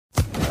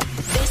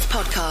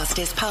podcast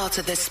is part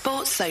of the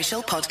Sports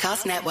Social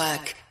Podcast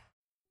Network.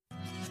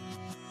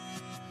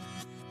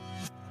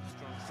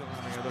 Still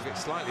having a look. It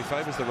slightly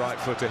favours the right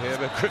footer here,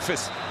 but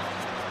Griffiths,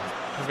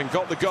 having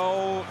got the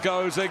goal,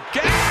 goes again.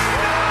 Quick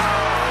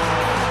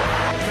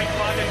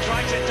Biden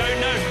tries it down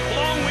now.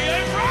 Long way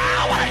out.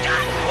 Oh, what a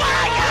goal! What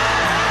a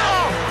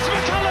goal!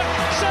 McCullum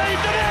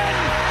saved it in.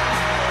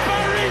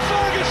 Barry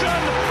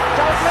Ferguson.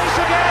 Dalglish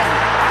again,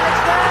 and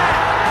it's there.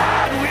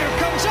 And here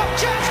comes up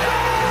Jack Goal.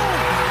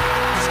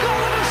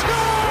 Scotland have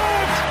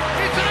scored.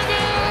 It's a goal.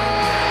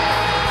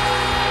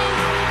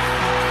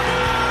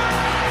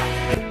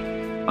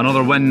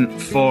 Another win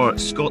for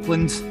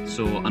Scotland,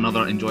 so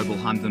another enjoyable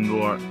Hampden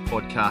Roar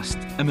podcast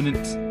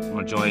imminent.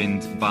 We're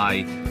joined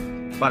by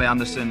Barry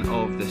Anderson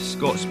of The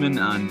Scotsman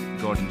and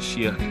Gordon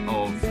Shear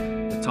of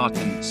The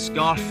Tartan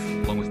Scarf,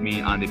 along with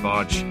me, Andy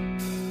Barge,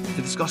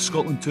 to discuss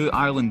Scotland 2,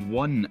 Ireland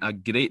 1. A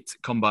great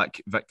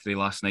comeback victory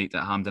last night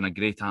at Hampden, a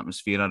great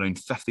atmosphere, around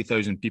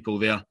 50,000 people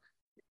there.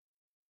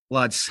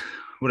 Lads,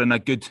 we're in a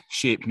good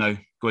shape now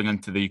going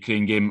into the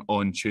Ukraine game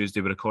on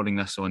Tuesday. We're recording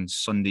this on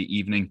Sunday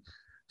evening,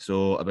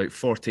 so about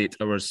 48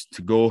 hours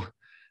to go.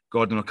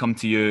 Gordon, I'll come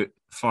to you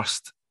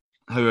first.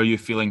 How are you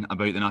feeling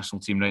about the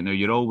national team right now?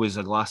 You're always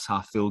a glass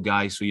half full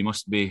guy, so you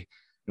must be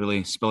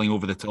really spilling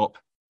over the top.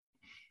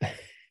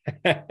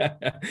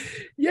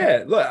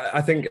 Yeah, look,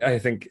 I think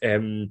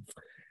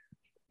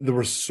there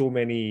were so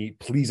many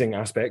pleasing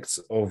aspects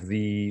of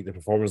the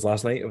performance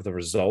last night, of the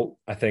result.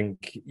 I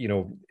think,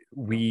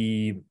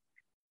 we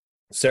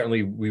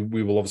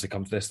will obviously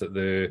come to this, that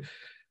the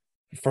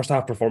first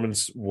half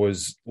performance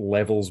was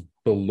levels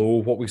below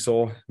what we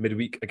saw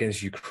midweek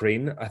against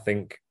Ukraine. I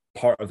think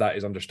part of that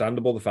is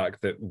understandable, the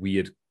fact that we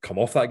had come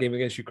off that game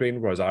against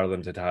Ukraine, whereas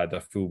Ireland had had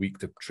a full week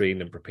to train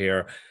and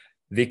prepare.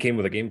 They came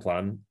with a game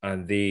plan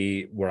and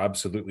they were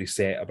absolutely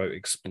set about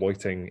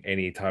exploiting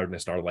any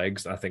tiredness in our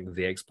legs. I think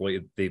they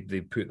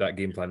put that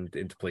game plan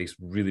into place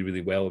really,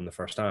 really well in the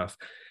first half.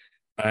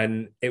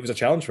 And it was a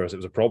challenge for us. It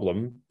was a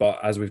problem. But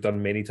as we've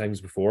done many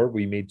times before,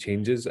 we made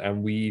changes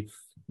and we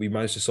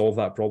managed to solve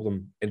that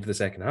problem into the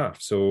second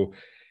half. So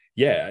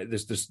yeah,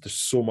 there's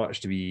so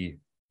much to be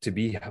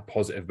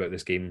positive about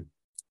this game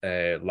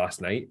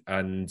last night,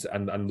 and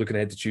looking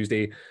ahead to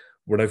Tuesday,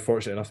 we're now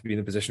fortunate enough to be in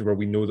a position where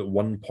we know that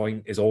 1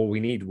 point is all we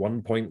need.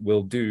 1 point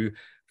will do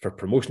for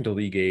promotion to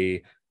League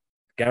A,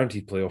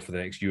 guaranteed playoff for the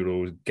next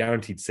Euros,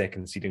 guaranteed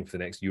second seeding for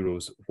the next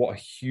Euros. What a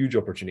huge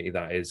opportunity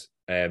that is.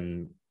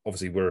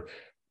 Obviously, we're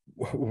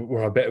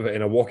a bit of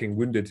in a walking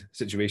wounded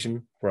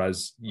situation,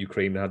 whereas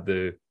Ukraine had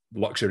the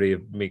luxury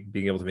of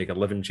being able to make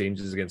 11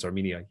 changes against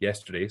Armenia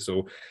yesterday.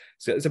 So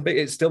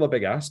it's still a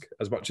big ask.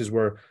 As much as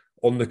we're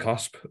on the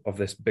cusp of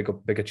this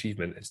big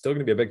achievement, it's still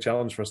going to be a big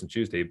challenge for us on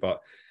Tuesday. But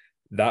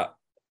that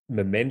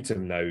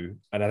momentum now,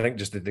 and I think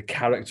just the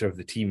character of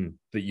the team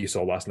that you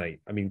saw last night.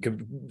 I mean,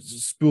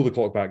 spool the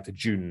clock back to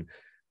June.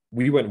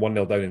 We went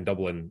 1-0 down in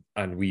Dublin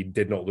and we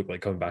did not look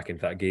like coming back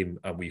into that game,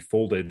 and we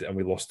folded and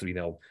we lost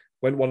 3-0.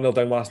 Went 1-0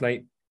 down last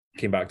night,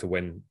 came back to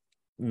win.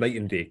 Night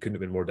and day, couldn't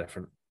have been more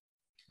different.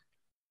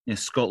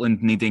 Yes,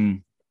 Scotland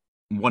needing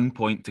 1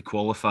 point to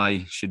qualify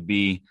should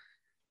be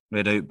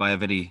read out by a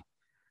very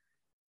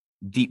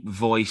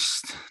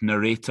deep-voiced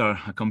narrator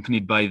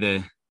accompanied by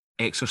the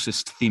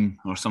Exorcist theme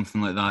or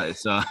something like that.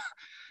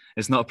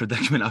 It's not a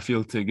predicament I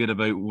feel too good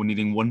about. We're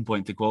needing 1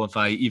 point to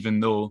qualify,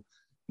 even though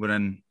we're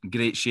in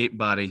great shape.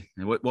 Barry,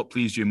 what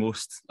pleased you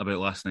most about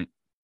last night?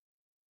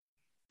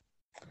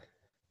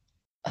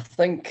 I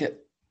think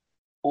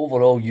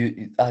overall,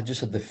 I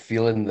just had the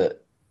feeling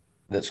that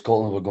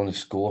Scotland were going to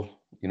score.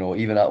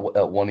 Even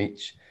at one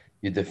each,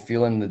 you had the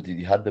feeling that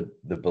you had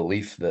the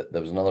belief that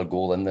there was another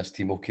goal in this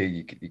team. Okay,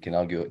 you can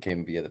argue it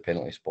came via the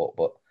penalty spot,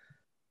 but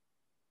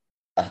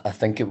I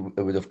think it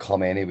would have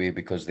come anyway,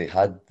 because they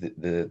had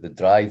the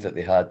drive that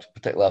they had,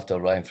 particularly after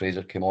Ryan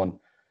Fraser came on.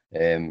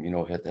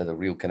 Had a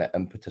real kind of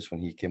impetus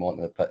when he came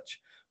onto the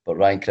pitch. But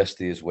Ryan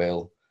Christie as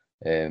well.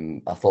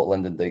 I thought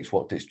Lyndon Dykes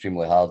worked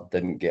extremely hard,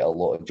 didn't get a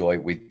lot of joy.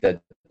 We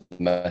did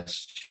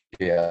miss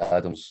Shea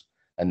Adams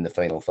in the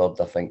final third,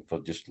 I think, for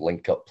just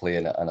link-up play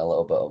and a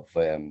little bit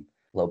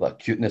of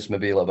cuteness,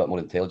 maybe a little bit more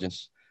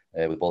intelligence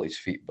with ball at his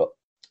feet. But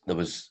there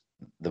was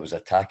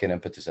attacking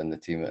impetus in the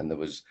team, and there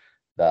was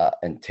that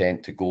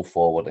intent to go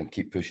forward and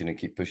keep pushing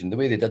the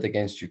way they did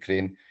against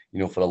Ukraine.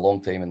 For a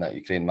long time in that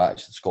Ukraine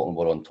match, Scotland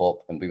were on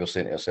top, and we were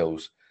saying to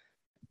ourselves,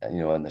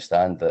 in the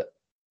stand, that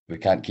we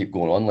can't keep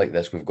going on like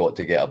this. We've got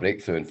to get a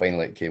breakthrough, and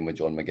finally it came with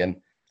John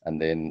McGinn. And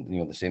then,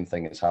 the same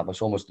thing has happened.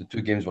 It's almost the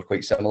two games were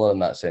quite similar in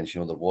that sense.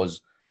 There was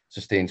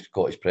sustained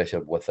Scottish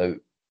pressure without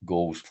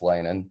goals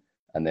flying in,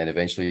 and then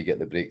eventually you get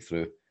the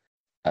breakthrough.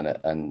 I thought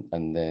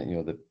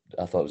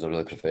it was a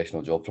really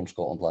professional job from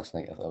Scotland last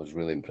night. I was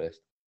really impressed.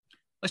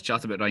 Let's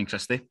chat about Ryan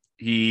Christie.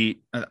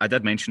 I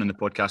did mention on the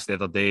podcast the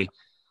other day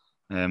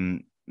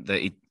that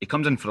he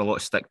comes in for a lot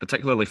of stick,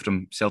 particularly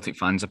from Celtic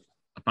fans.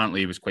 Apparently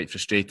he was quite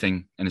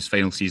frustrating in his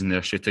final season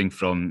there, shooting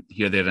from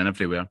here, there and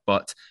everywhere.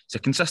 But he's a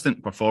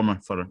consistent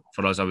performer for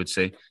us, I would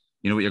say.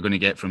 You know what you're going to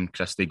get from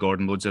Christie,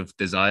 Gordon. Loads of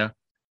desire,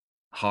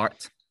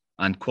 heart,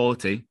 and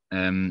quality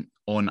on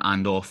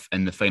and off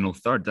in the final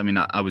third. I mean,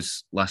 I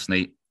was last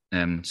night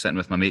sitting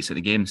with my mates at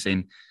the game saying,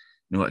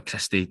 you know what,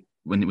 Christie,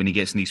 when he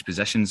gets in these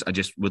positions, I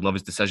just would love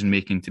his decision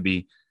making to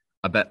be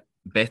a bit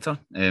better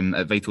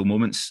at vital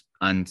moments.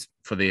 And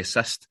for the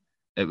assist,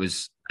 it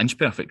was inch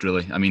perfect,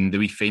 really. I mean, the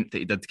wee feint that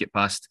he did to get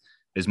past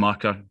his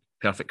marker,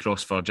 perfect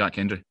cross for Jack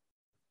Hendry.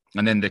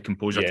 And then the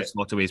composure to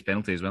slot away his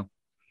penalty as well.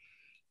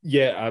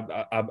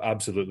 Yeah,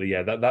 absolutely.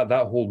 Yeah,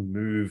 that whole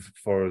move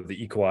for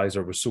the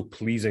equaliser was so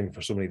pleasing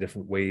for so many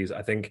different ways.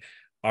 I think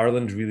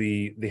Ireland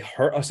really, they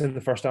hurt us in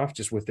the first half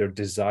just with their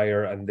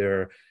desire and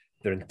their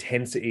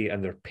intensity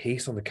and their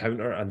pace on the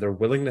counter and their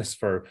willingness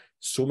for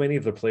so many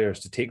of their players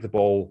to take the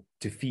ball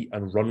to feet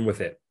and run with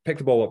it, pick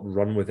the ball up,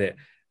 run with it,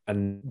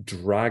 and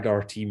drag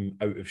our team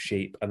out of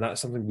shape. And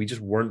that's something we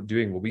just weren't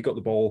doing. When we got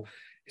the ball,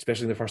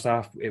 especially in the first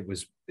half, it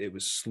was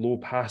slow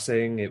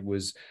passing.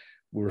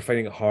 We were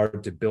finding it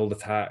hard to build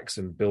attacks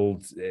and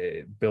build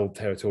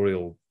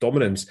territorial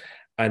dominance.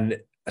 And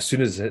as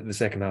soon as the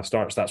second half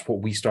starts, that's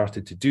what we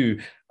started to do.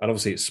 And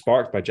obviously it's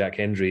sparked by Jack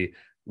Hendry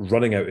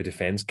running out of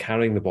defence,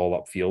 carrying the ball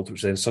upfield,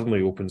 which then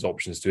suddenly opens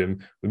options to him.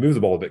 We move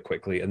the ball a bit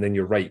quickly. And then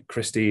you're right,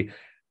 Christie,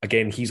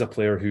 again, he's a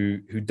player who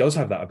does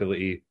have that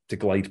ability to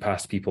glide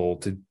past people,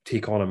 to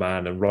take on a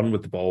man and run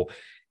with the ball.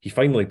 He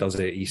finally does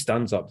it. He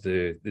stands up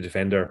the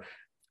defender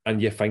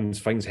and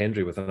finds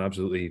Hendry with an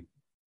absolutely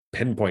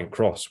pinpoint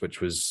cross,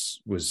 which was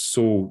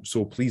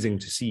so pleasing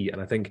to see. And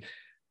I think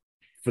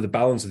for the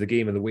balance of the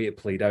game and the way it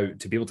played out,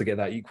 to be able to get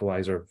that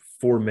equaliser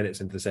 4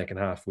 minutes into the second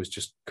half was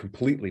just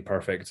completely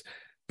perfect,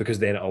 because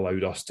then it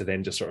allowed us to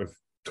then just sort of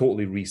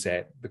totally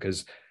reset.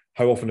 Because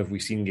how often have we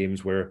seen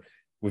games where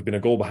we've been a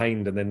goal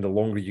behind, and then the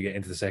longer you get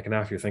into the second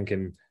half, you're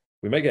thinking,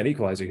 we might get an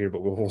equaliser here,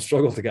 but we'll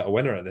struggle to get a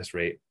winner at this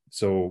rate.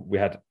 So we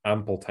had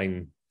ample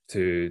time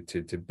to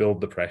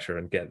build the pressure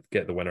and get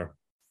the winner.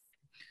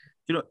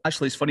 You know,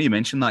 actually, it's funny you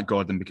mentioned that,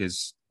 Gordon,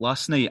 because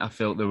last night I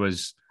felt there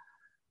was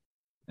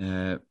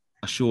a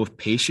show of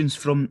patience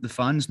from the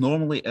fans.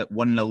 Normally at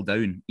 1-0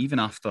 down, even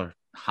after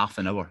half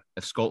an hour,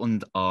 if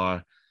Scotland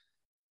are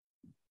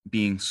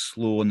being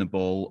slow on the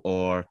ball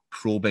or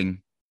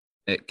probing,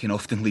 it can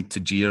often lead to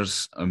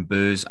jeers and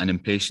boos and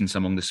impatience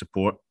among the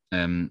support,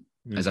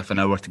 as if an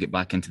hour to get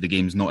back into the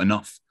game is not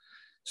enough.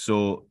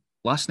 So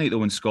last night, though,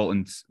 when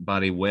Scotland,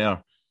 Barry,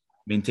 were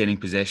maintaining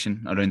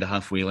possession around the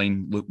halfway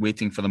line,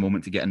 waiting for the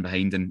moment to get in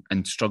behind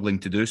and struggling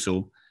to do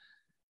so,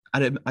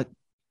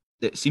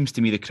 it seems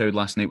to me the crowd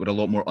last night were a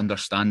lot more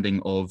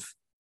understanding of,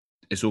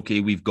 it's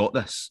okay, we've got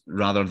this,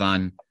 rather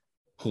than,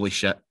 holy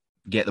shit,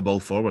 get the ball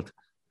forward.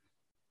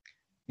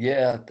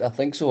 Yeah, I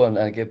think so. And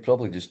again,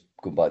 probably just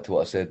going back to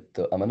what I said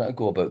a minute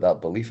ago about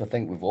that belief, I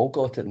think we've all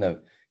got it now.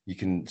 You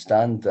can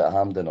stand at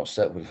Hampden or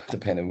sit,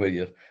 depending where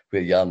you are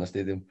in the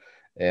stadium,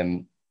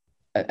 and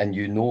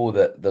you know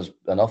that there's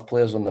enough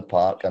players on the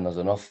park and there's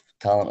enough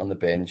talent on the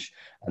bench,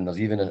 and there's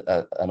even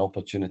an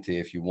opportunity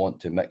if you want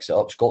to mix it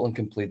up. Scotland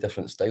can play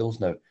different styles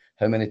now.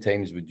 How many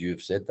times would you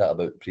have said that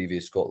about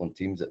previous Scotland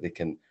teams, that they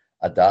can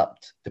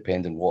adapt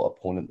depending what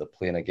opponent they're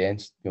playing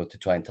against, to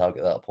try and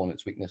target that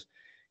opponent's weakness?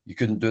 You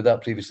couldn't do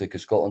that previously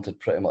because Scotland had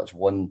pretty much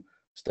one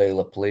style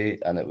of play,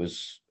 and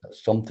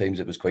sometimes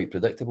it was quite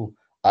predictable.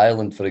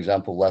 Ireland, for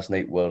example, last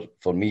night were,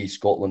 for me,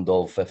 Scotland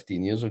of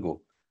 15 years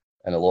ago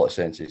in a lot of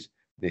senses.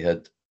 They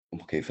had,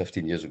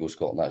 15 years ago,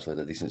 Scotland actually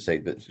had a decent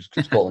side, but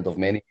Scotland of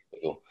many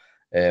years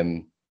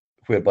ago,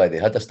 whereby they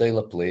had a style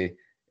of play,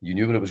 you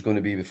knew what it was going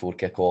to be before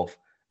kick-off,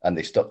 and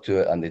they stuck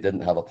to it, and they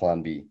didn't have a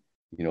plan B.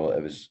 It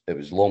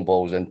was long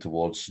balls in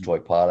towards Troy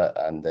Parrott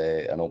and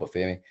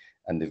Obafemi,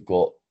 and they've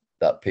got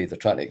that pace. They're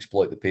trying to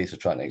exploit the pace, they're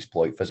trying to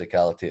exploit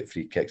physicality at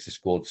free kicks. They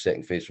scored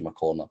second phase from a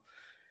corner.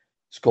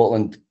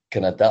 Scotland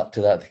can adapt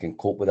to that, they can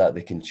cope with that,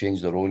 they can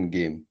change their own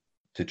game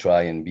to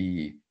try and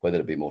be, whether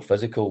it be more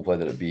physical,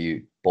 whether it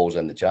be balls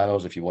in the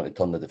channels if you want to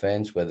turn the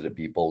defence, whether it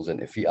be balls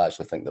into feet. I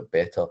actually think they're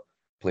better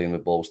playing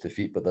with balls to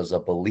feet, but there's a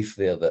belief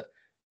there that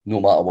no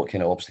matter what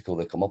kind of obstacle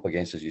they come up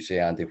against, as you say,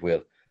 Andy, where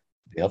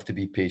they have to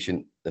be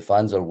patient. The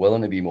fans are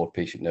willing to be more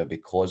patient now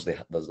because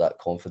there's that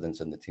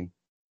confidence in the team.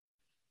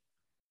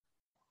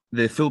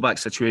 The fullback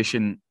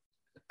situation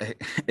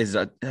is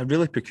a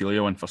really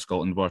peculiar one for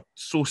Scotland. We're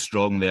so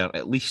strong there,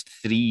 at least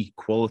 3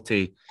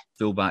 quality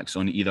fullbacks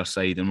on either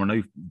side, and we're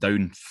now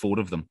down 4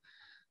 of them.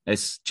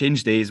 It's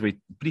changed days. We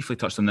briefly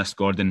touched on this,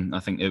 Gordon. I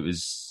think it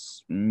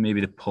was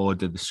maybe the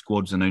pod or the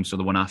squads announced, or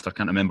the one after, I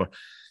can't remember,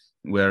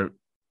 where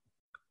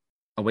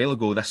a while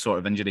ago this sort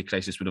of injury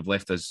crisis would have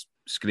left us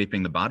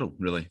scraping the barrel,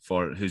 really,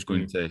 for who's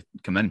going to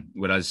come in.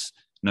 Whereas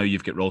now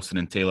you've got Ralston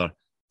and Taylor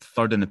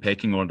third in the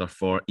pecking order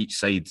for each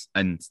side,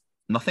 and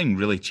nothing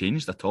really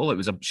changed at all. It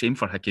was a shame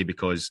for Hickey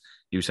because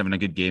he was having a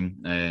good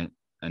game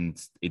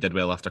and he did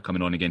well after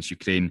coming on against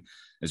Ukraine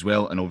as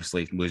well. And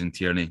obviously losing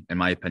Tierney, in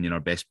my opinion, our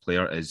best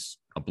player, is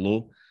a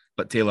blow.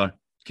 But Taylor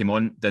came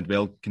on, did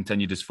well,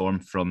 continued his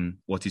form from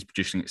what he's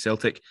producing at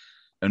Celtic,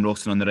 and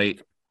Ralston on the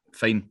right,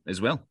 fine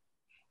as well.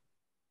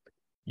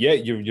 Yeah,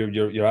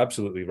 you're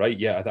absolutely right.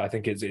 Yeah, I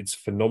think it's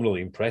phenomenally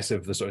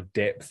impressive, the sort of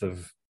depth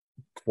of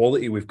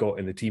quality we've got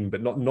in the team,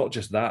 but not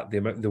just that,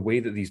 the way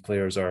that these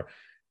players are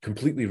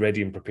completely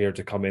ready and prepared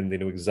to come in. They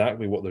know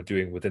exactly what they're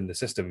doing within the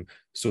system,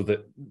 so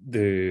that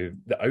the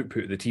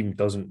output of the team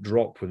doesn't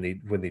drop when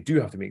they do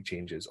have to make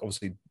changes.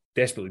 Obviously,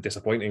 desperately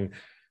disappointing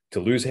to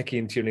lose Hickey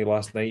and Tierney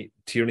last night.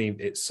 Tierney,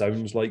 it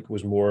sounds like,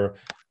 was more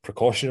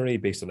precautionary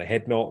based on a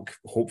head knock.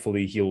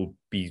 Hopefully he'll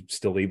be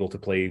still able to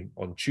play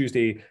on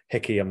Tuesday.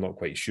 Hickey, I'm not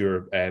quite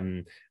sure.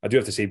 I do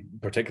have to say,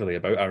 particularly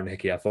about Aaron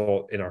Hickey, I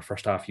thought in our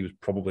first half he was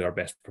probably our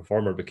best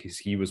performer, because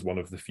he was one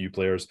of the few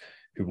players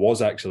who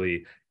was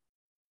actually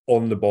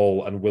on the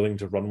ball and willing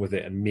to run with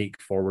it and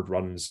make forward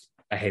runs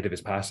ahead of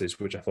his passes,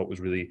 which I thought was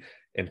really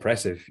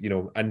impressive.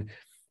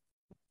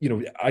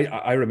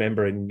 I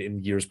remember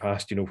in years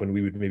past, when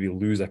we would maybe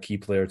lose a key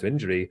player to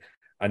injury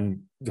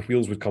and the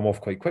wheels would come off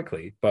quite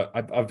quickly. But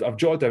I've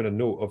jotted down a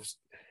note of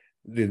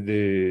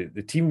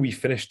the team we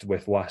finished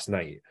with last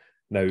night.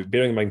 Now,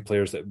 bearing in mind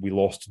players that we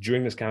lost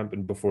during this camp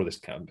and before this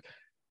camp,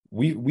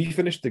 we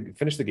finished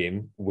the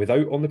game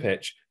without on the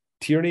pitch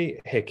Tierney,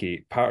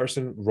 Hickey,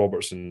 Patterson,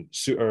 Robertson,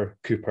 Suter,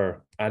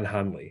 Cooper, and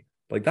Hanley.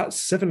 Like, that's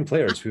 7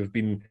 players who have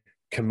been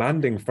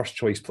commanding first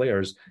choice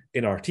players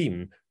in our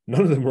team.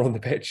 None of them were on the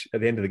pitch at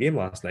the end of the game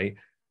last night,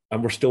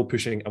 and we're still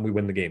pushing and we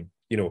win the game.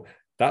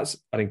 That's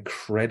an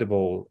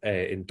incredible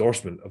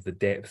endorsement of the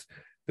depth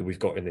that we've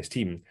got in this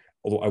team.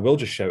 Although I will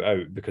just shout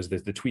out, because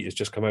the tweet has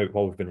just come out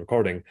while we've been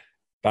recording,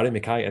 Barry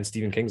Mackay and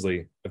Stephen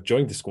Kingsley have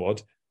joined the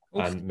squad.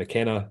 Oof. And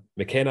McKenna,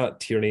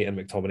 Tierney and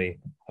McTominay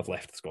have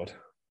left the squad.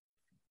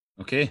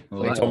 Okay.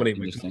 Well, McTominay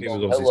was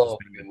obviously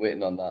been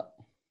waiting on that.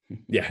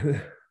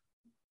 Yeah.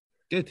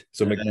 Good.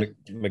 So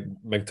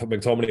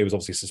McTominay was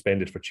obviously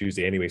suspended for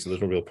Tuesday anyway, so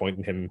there's no real point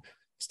in him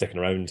sticking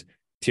around.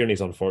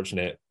 Tierney's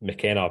unfortunate.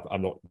 McKenna,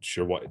 I'm not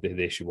sure what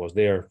the issue was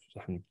there.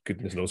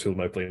 Goodness knows who'll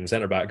now play in the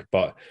centre-back.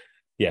 But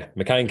yeah,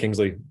 Mackay and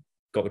Kingsley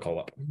got the call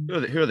up.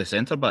 Who are the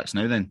centre-backs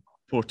now then?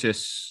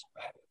 Porteous,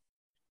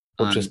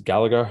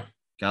 Gallagher.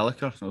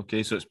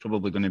 Okay, so it's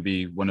probably going to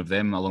be one of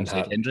them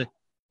alongside Hendry.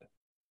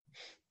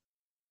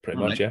 Pretty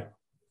much, yeah.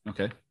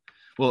 Okay.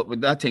 Well,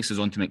 that takes us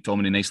on to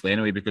McTominay nicely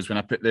anyway, because when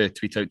I put the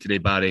tweet out today,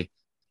 Barry,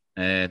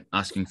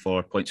 asking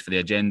for points for the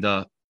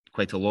agenda,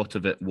 quite a lot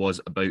of it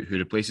was about who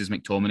replaces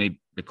McTominay,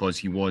 because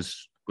he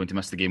was going to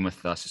miss the game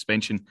with a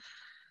suspension.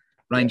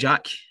 Ryan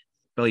Jack,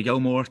 Billy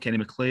Gilmore, Kenny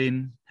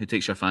McLean, who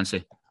takes your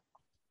fancy?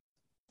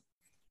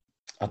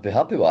 I'd be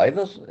happy with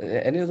either,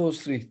 any of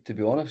those 3, to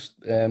be honest.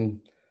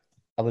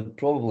 I would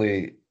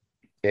probably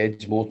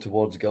edge more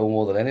towards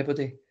Gilmore than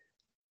anybody,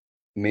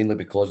 mainly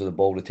because of the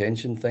ball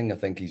retention thing. I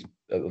think he's,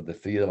 out of the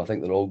 3 of them, I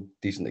think they're all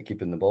decent at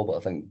keeping the ball, but I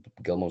think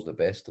Gilmore's the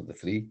best of the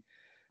 3.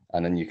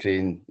 And in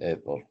Ukraine,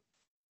 or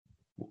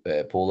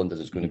Poland, as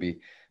it's going to be,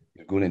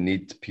 you're going to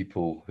need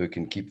people who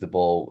can keep the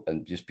ball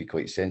and just be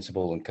quite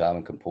sensible and calm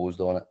and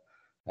composed on it.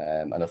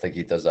 And I think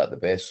he does that the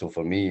best. So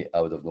for me, I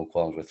would have no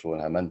qualms with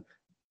throwing him in.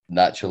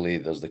 Naturally,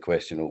 there's the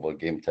question over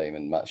game time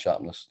and match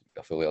sharpness.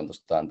 I fully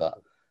understand that.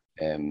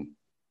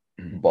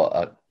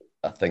 But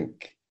I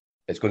think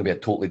it's going to be a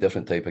totally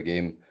different type of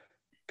game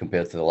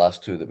compared to the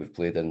last 2 that we've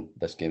played in.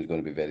 This game is going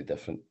to be very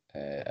different.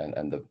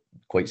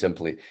 Quite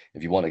simply,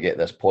 if you want to get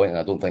this point, and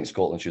I don't think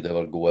Scotland should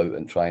ever go out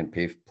and try and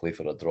play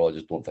for a draw, I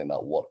just don't think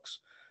that works.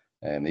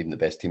 Even the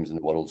best teams in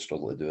the world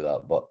struggle to do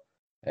that. But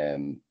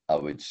I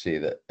would say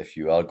that if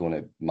you are going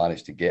to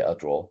manage to get a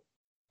draw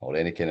or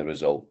any kind of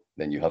result,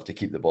 then you have to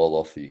keep the ball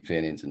off the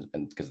Ukrainians,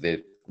 and because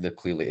they're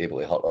clearly able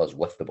to hurt us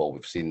with the ball.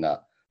 We've seen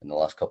that in the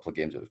last couple of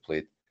games that we've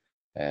played.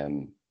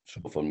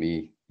 So for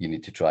me, you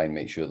need to try and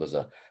make sure there's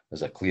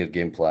a clear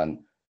game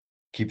plan.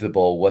 Keep the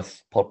ball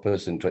with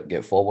purpose and try to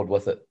get forward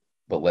with it,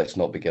 but let's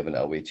not be giving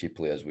it away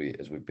cheaply as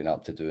we've been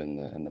apt to do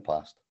in the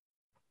past.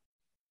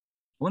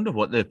 I wonder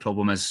what the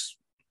problem is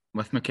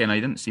with McKenna.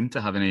 He didn't seem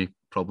to have any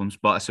problems,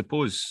 but I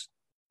suppose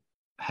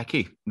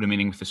Hickey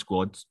remaining with the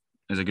squad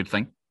is a good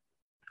thing.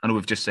 I know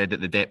we've just said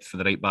that the depth for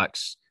the right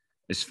backs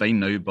is fine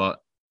now, but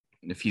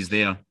if he's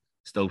there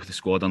still with the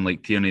squad,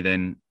 unlike Tierney,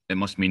 then it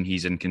must mean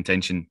he's in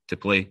contention to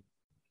play.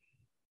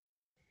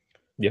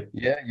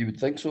 Yeah, you would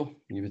think so.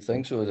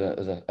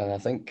 And I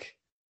think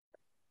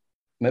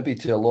maybe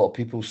to a lot of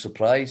people's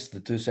surprise,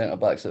 the 2 centre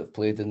backs that have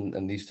played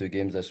in these 2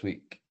 games this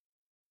week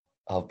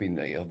have been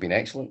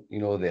excellent.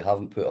 They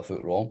haven't put a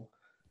foot wrong.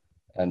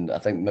 And I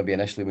think maybe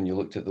initially when you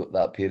looked at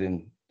that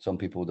pairing, some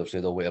people would have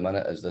said, "Oh, wait a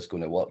minute, is this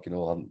going to work?" I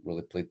haven't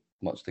really played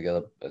much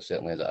together,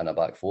 certainly in a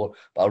back 4.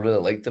 But I really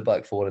liked the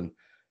back 4, and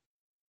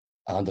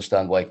I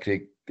understand why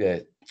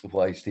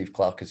Steve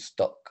Clarke has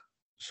stuck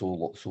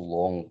so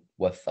long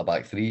with a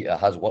back 3. It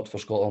has worked for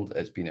Scotland.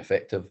 It's been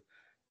effective.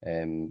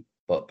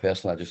 But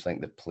personally, I just think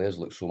the players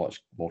look so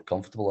much more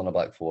comfortable in a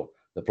back 4.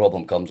 The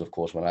problem comes, of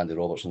course, when Andy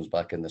Robertson's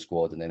back in the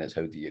squad, and then it's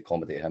how do you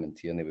accommodate him and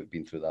Tierney. We've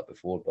been through that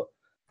before, but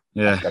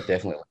yeah, I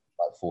definitely like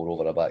back 4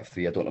 over a back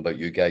 3. I don't know about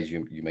you guys.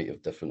 You might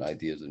have different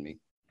ideas than me.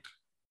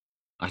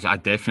 I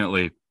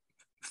definitely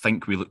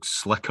think we look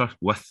slicker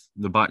with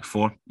the back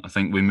 4. I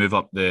think we move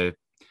up the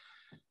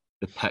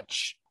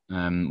pitch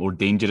more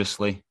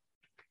dangerously.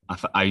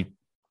 I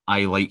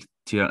like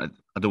Tierney.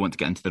 I don't want to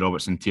get into the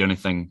Robertson Tierney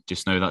thing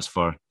just now. That's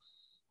for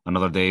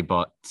another day.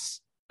 But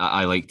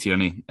I like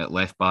Tierney at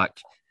left back,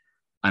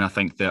 and I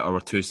think that our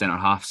two centre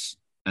halves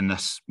in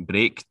this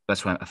break.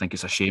 That's why I think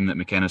it's a shame that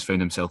McKenna's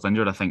found himself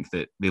injured. I think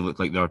that they look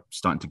like they're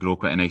starting to grow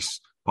quite a nice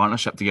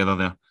partnership together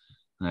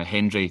there.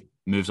 Hendry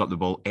moves up the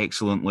ball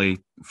excellently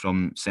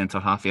from centre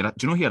half. Do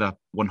you know he had a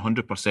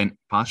 100%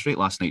 pass rate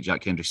last night,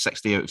 Jack Hendry?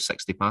 60 out of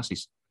 60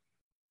 passes.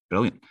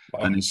 Brilliant.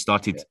 Wow. And he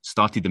started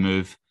the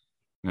move,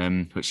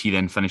 which he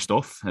then finished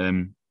off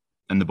in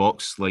the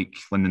box like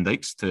Lyndon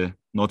Dykes to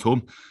nod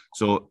home.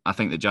 So I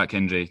think that Jack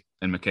Hendry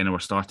and McKenna were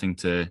starting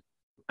to,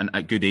 and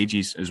at good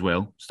ages as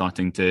well,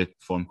 starting to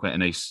form quite a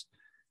nice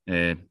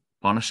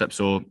partnership.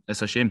 So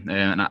it's a shame.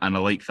 And I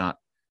like that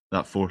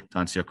four, to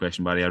answer your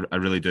question, Barry. I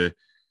really do.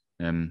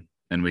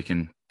 And we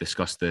can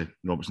discuss the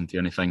Robertson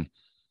Tierney thing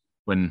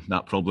when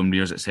that problem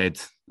rears its head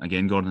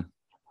again, Gordon.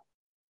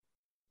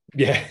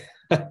 Yeah,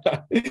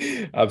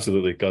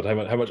 absolutely. God,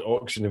 how much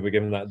auction have we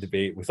given that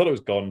debate? We thought it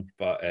was gone,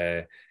 but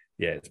yeah,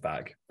 it's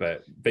back.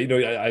 But you know,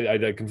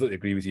 I completely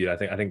agree with you. I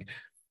think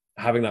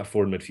having that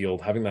four in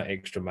midfield, having that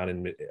extra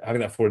man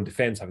having that four in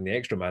defence, having the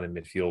extra man in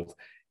midfield,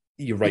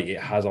 you're right. It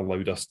has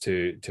allowed us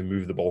to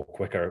move the ball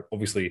quicker.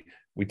 Obviously,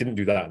 we didn't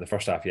do that in the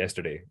first half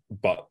yesterday,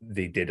 but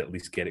they did at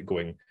least get it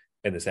going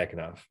in the second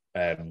half.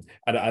 And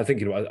I think,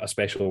 you know, a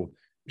special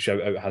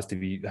shout out has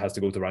to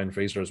go to Ryan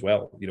Fraser as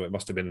well. You know, it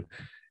must have been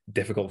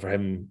difficult for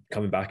him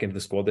coming back into the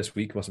squad this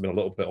week. It must have been a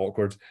little bit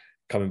awkward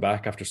coming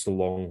back after so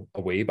long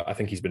away, but I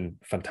think he's been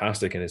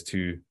fantastic in his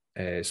two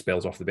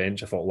spells off the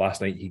bench. I thought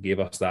last night he gave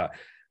us that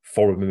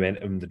forward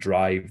momentum, the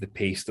drive, the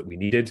pace that we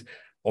needed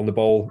on the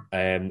ball.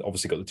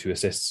 Obviously got the 2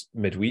 assists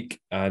midweek,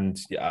 and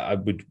yeah, I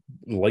would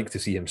like to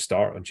see him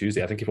start on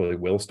Tuesday. I think he probably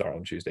will start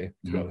on Tuesday,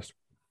 to be honest.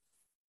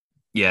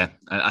 Yeah,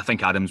 I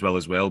think Adams will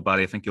as well,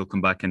 Barry. I think he'll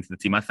come back into the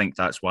team. I think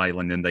that's why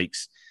Lyndon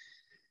Dykes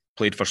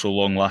played for so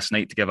long last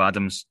night, to give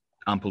Adams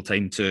ample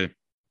time to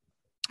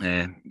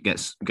get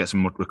some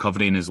more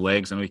recovery in his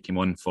legs. I know he came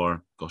on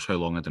for, gosh, how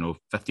long? I don't know,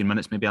 15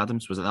 minutes maybe,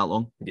 Adams? Was it that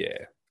long?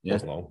 Yeah, it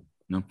wasn't long.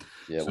 No.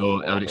 Yeah,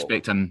 so I would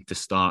expect him to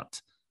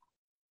start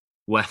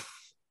with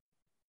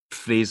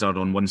Fraser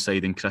on one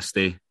side and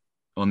Christie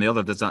on the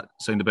other. Does that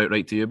sound about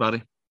right to you,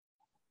 Barry?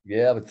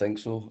 Yeah, I would think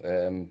so.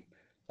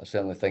 I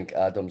certainly think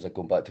Adams,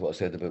 going back to what I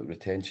said about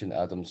retention,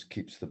 Adams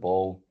keeps the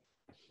ball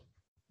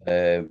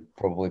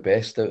probably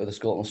best out of the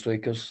Scotland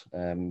strikers.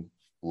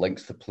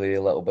 Links the play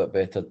a little bit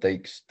better.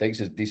 Dykes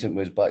is decent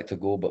moves back to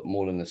goal, but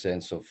more in the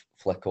sense of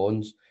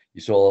flick-ons.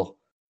 You saw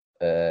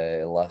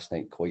last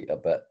night quite a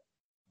bit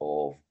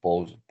of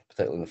balls,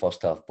 particularly in the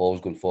first half, balls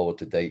going forward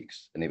to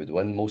Dykes, and he would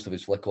win most of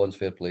his flick-ons,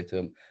 fair play to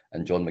him.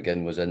 And John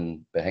McGinn was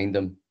in behind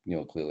him, you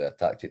know, clearly a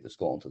tactic that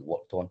Scotland had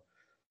worked on.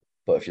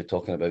 But if you're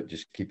talking about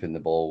just keeping the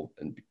ball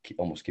and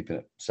almost keeping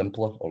it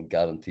simpler or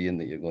guaranteeing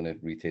that you're going to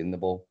retain the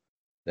ball,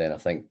 then I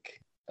think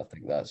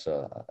that's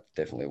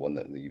definitely one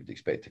that you would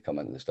expect to come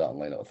into the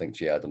starting lineup. I think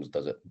Che Adams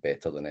does it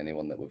better than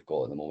anyone that we've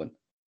got at the moment.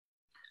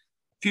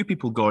 Few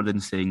people, Gordon,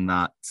 saying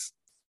that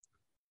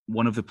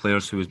one of the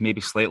players who was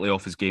maybe slightly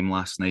off his game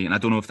last night, and I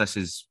don't know if this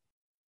is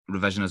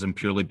revisionism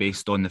purely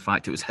based on the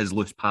fact it was his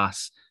loose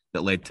pass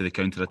that led to the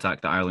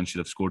counter-attack that Ireland should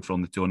have scored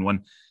from the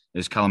 2-on-1,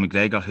 is Callum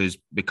McGregor, who's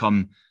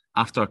become,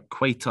 after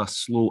quite a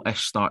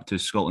slow-ish start to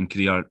his Scotland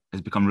career,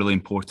 has become really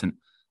important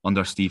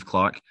under Steve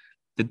Clarke.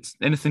 Did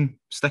anything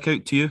stick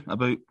out to you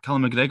about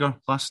Callum McGregor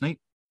last night?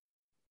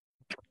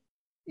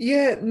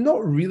 Yeah,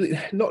 not really,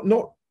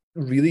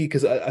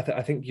 because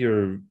I think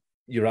you're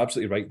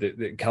absolutely right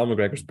that Callum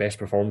McGregor's best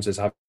performances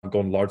have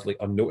gone largely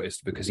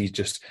unnoticed because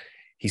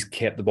he's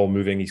kept the ball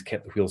moving, he's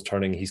kept the wheels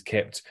turning, he's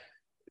kept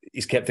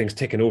things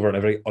ticking over in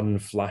a very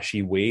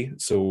unflashy way.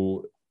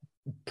 So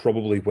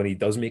probably when he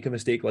does make a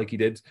mistake like he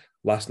did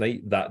last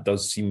night, that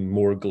does seem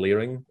more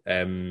glaring.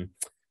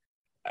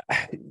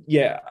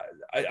 Yeah,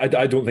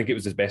 I don't think it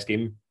was his best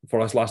game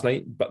for us last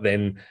night, but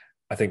then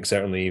I think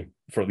certainly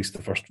for at least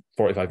the first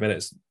 45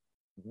 minutes,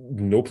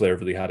 no player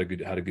really had a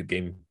good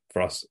game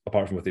for us,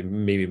 apart from with the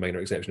maybe minor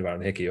exception of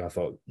Aaron Hickey, who I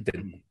thought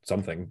did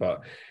something.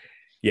 But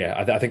yeah,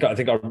 I think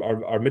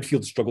our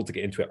midfield struggled to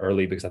get into it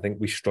early because I think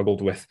we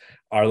struggled with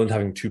Ireland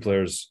having two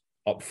players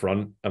up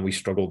front, and we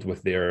struggled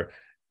with the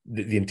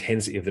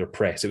intensity of their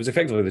press. It was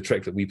effectively the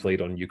trick that we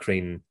played on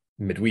Ukraine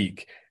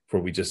midweek,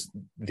 where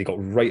they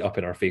got right up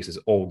in our faces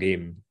all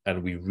game,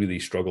 and we really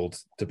struggled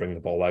to bring the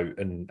ball out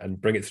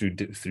and bring it through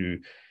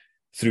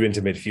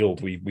into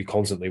midfield. We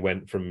constantly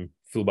went from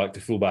fullback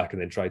to fullback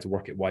and then tried to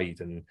work it wide,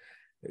 and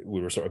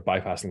we were sort of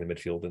bypassing the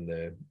midfield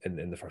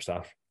in the first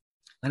half.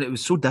 And it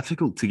was so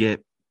difficult to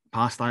get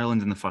past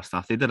Ireland in the first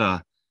half. They did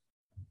a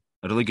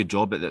really good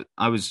job at that.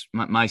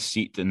 My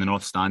seat in the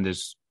North Stand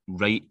is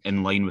right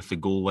in line with the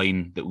goal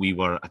line that we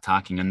were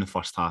attacking in the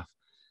first half,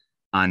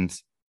 and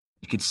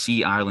you could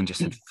see Ireland just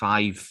had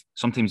 5,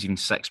 sometimes even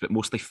 6, but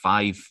mostly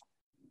 5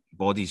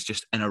 bodies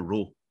just in a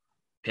row,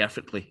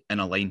 perfectly in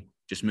a line,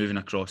 just moving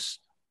across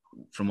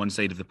from one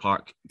side of the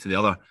park to the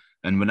other.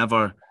 And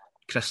whenever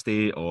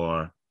Christie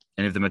or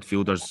any of the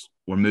midfielders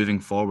were moving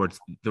forward,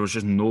 there was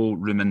just no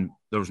room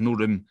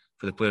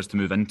for the players to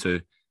move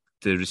into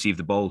to receive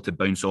the ball, to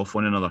bounce off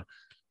one another.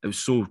 It was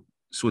so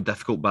so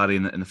difficult, Barry,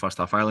 in the first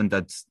half. Ireland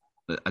did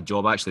a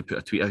job. I actually put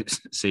a tweet out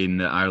saying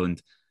that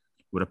Ireland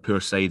were a poor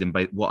side, and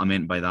by what I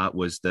meant by that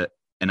was that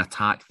in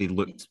attack they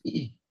looked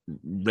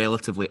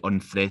relatively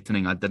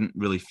unthreatening. I didn't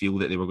really feel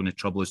that they were going to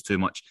trouble us too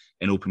much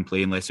in open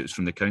play unless it was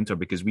from the counter,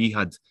 because we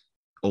had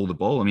all the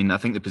ball. I mean, I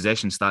think the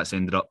possession stats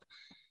ended up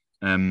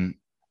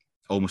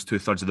almost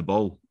 2/3 of the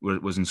ball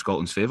was in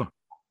Scotland's favour.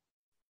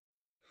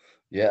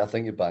 Yeah, I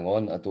think you're bang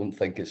on. I don't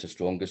think it's the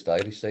strongest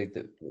Irish side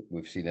that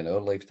we've seen in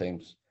our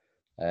lifetimes.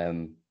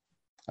 And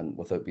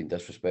without being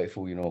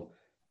disrespectful, you know,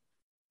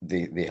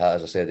 they had,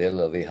 as I said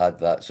earlier, they had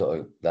that sort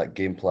of that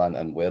game plan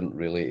and weren't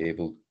really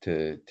able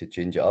to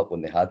change it up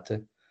when they had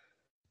to.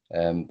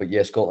 But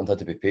yeah, Scotland had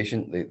to be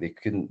patient.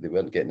 They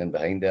weren't getting in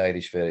behind the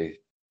Irish very,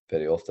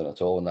 very often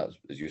at all, and that's,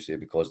 as you say,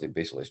 because they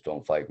basically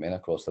strung 5 men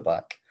across the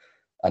back,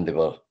 and they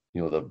were,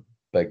 you know, the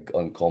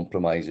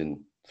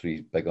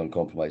three big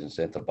uncompromising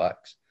centre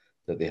backs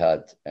that they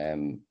had,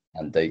 and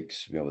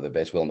Dykes, you know, with the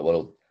best will in the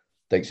world.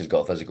 Dykes has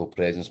got a physical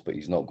presence, but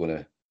he's not going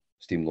to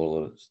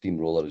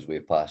steamroller his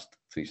way past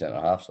 3 centre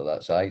halves of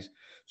that size.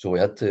 So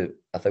I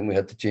think we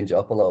had to change it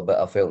up a little bit.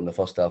 I felt in the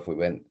first half we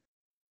went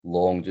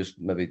long, just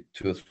maybe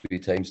 2 or 3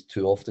 times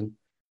too often,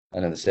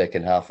 and in the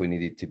second half we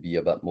needed to be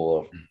a bit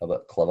more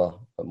clever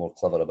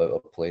about our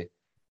play,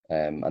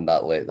 and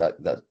that led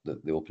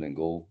the opening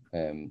goal,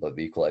 the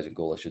equalising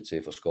goal, I should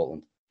say, for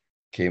Scotland,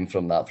 came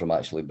from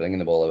actually bringing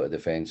the ball out of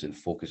defence and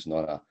focusing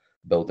on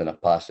building a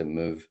pass and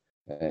move.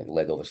 It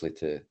led obviously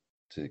to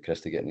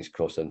Christie getting his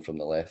cross in from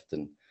the left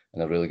and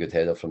a really good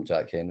header from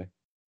Jack Henry.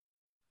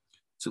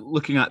 So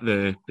looking at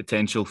the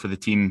potential for the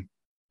team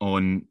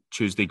on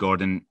Tuesday,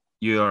 Gordon,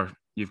 you've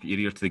got your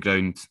ear to the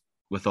ground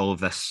with all of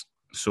this.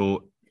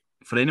 So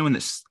for anyone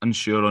that's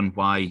unsure on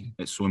why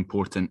it's so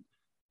important,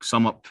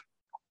 sum up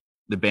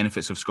the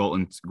benefits of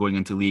Scotland going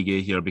into League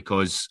A here,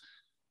 because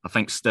I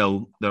think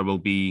still there will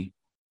be,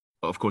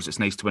 of course it's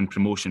nice to win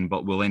promotion,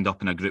 but we'll end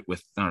up in a group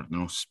with, I don't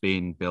know,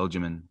 Spain,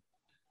 Belgium and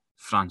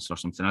France or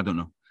something, I don't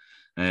know.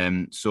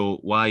 So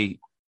why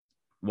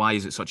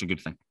is it such a good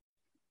thing?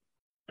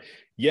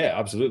 Yeah,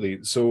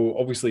 absolutely. So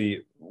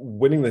obviously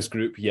winning this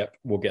group,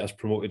 will get us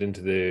promoted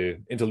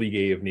into League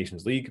A of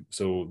Nations League.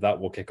 So that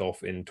will kick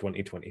off in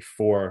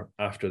 2024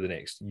 after the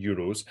next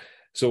Euros.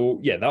 So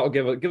yeah, that'll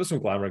give us some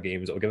glamour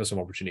games. It'll give us some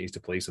opportunities to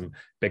play some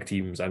big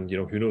teams, and, you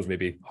know, who knows,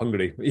 maybe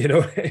Hungary, you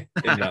know, in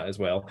that as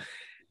well.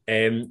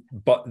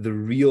 But the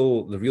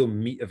real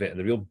meat of it and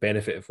the real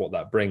benefit of what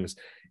that brings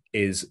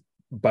is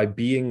by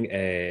being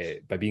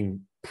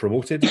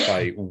promoted,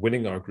 by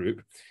winning our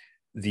group,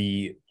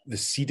 the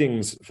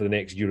seedings for the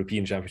next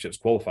European Championships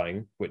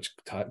qualifying, which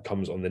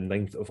comes on the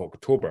 9th of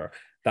October,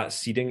 that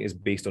seeding is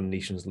based on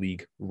Nations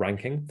League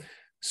ranking.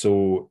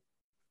 So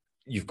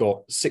you've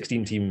got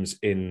 16 teams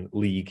in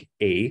League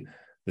A.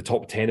 The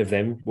top 10 of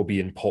them will be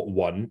in pot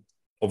 1.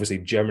 Obviously,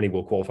 Germany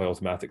will qualify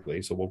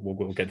automatically, so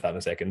we'll get to that in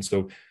a second.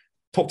 So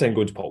top 10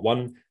 go into pot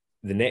 1.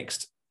 The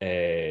next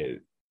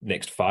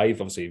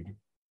 5, obviously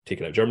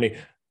taking out Germany,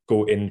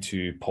 go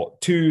into pot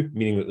 2,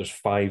 meaning that there's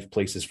 5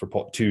 places for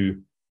pot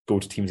 2 go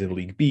to teams in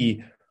League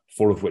B,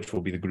 4 of which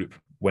will be the group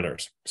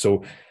winners.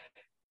 So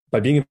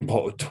by being in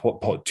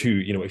pot 2,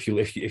 you know, if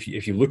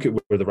you look at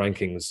where the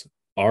rankings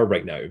are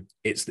right now,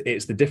 it's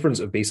the difference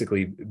of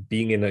basically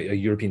being in a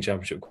European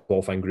Championship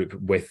qualifying group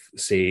with,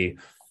 say,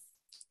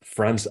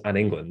 France and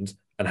England,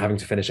 and having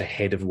to finish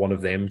ahead of one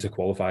of them to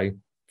qualify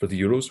for the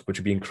Euros, which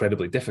would be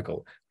incredibly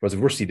difficult. Whereas if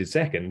we're seeded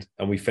second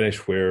and we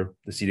finish where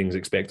the seedings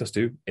expect us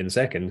to in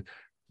second,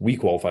 we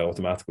qualify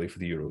automatically for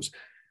the Euros.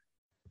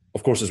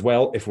 Of course, as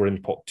well, if we're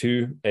in pot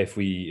 2, if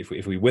we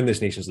win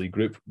this Nations League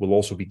group, we'll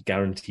also be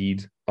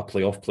guaranteed a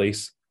playoff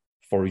place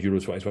for Euro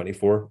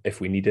 2024 if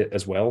we need it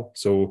as well.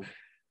 So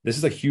this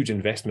is a huge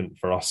investment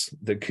for us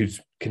that could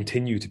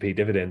continue to pay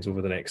dividends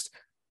over the next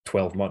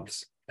 12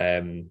 months.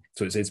 So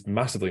it's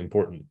massively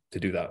important to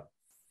do that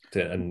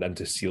and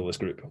to seal this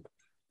group.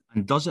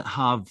 And does it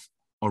have,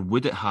 or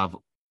would it have,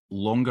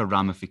 longer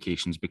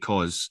ramifications?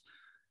 Because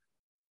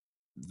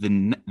the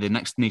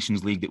next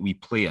Nations League that we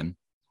play in,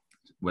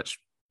 which,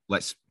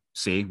 let's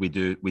say we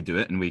do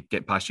it and we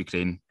get past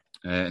Ukraine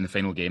in the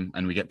final game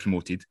and we get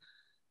promoted,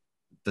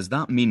 does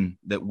that mean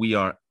that we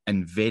are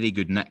in very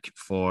good nick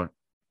for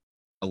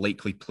a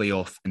likely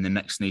playoff in the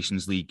next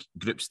Nations League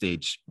group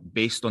stage,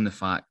 based on the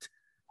fact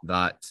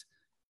that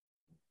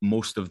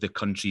most of the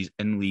countries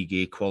in League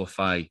A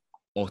qualify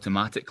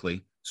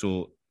automatically?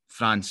 So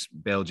France,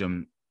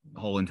 Belgium,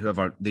 Holland,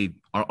 whoever, they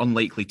are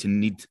unlikely to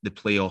need the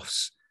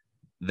playoffs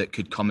that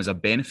could come as a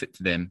benefit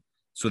to them.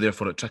 So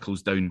therefore it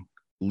trickles down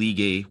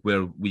League A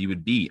where we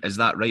would be. Is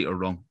that right or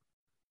wrong?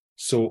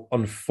 So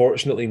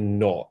unfortunately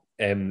not.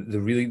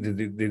 The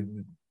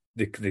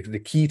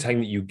key time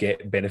that you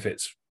get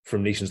benefits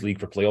from Nations League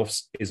for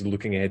playoffs is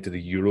looking ahead to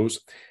the Euros,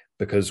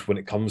 because when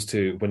it comes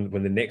to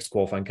when the next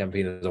qualifying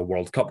campaign is a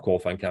World Cup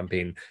qualifying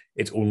campaign,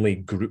 it's only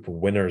group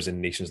winners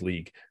in Nations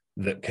League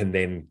that can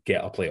then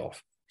get a playoff.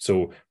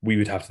 So we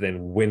would have to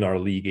then win our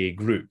League A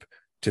group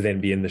to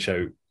then be in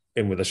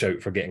with a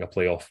shout for getting a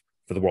playoff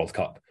for the World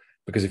Cup.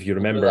 Because if you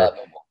remember,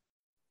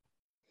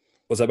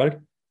 what's that, Barry?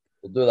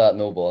 We'll do that,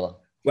 no bother.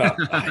 Well,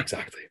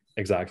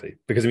 exactly.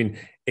 Because I mean,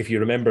 if you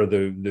remember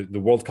the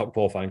World Cup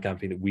qualifying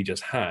campaign that we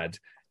just had,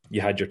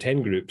 you had your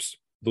 10 groups.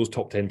 Those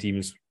top 10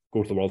 teams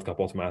go to the World Cup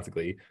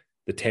automatically.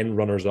 The 10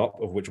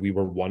 runners-up, of which we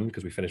were one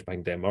because we finished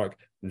behind Denmark,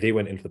 they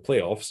went into the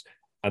playoffs,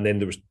 and then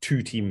there was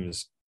 2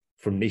 teams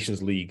from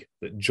Nations League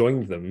that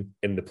joined them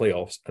in the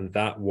playoffs, and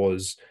that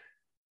was,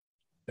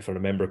 if I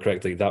remember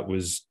correctly, that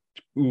was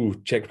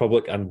Czech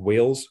Republic and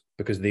Wales,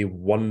 because they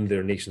won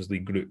their Nations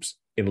League groups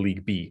in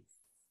League B.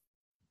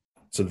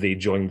 So they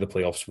joined the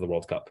playoffs for the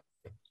World Cup.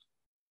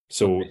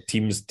 So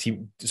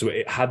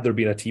had there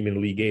been a team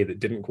in League A that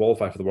didn't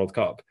qualify for the World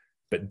Cup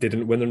but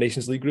didn't win their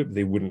Nations League group,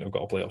 they wouldn't have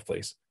got a playoff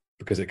place,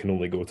 because it can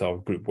only go to a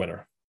group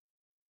winner.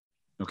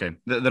 Okay.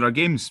 There are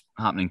games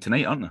happening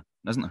tonight, aren't there?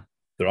 Isn't there?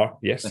 There are,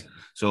 yes.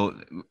 So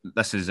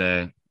this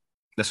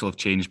will have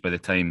changed by the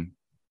time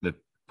the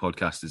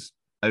podcast is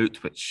out,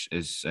 which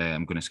is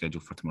I'm going to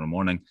schedule for tomorrow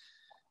morning.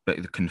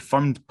 But the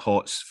confirmed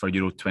pots for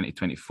Euro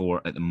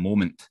 2024 at the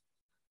moment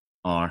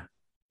are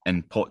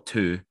in pot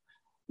 2,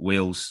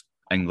 Wales,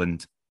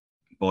 England,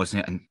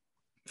 Bosnia, and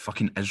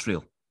fucking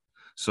Israel.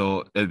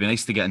 So it would be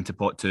nice to get into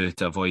pot 2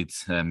 to avoid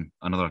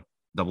another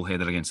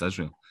doubleheader against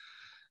Israel.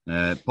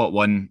 Pot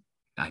 1,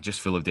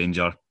 just full of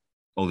danger.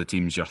 All the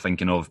teams you're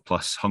thinking of,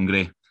 plus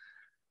Hungary.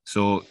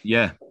 So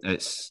yeah,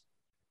 it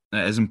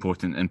is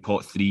important. In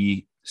pot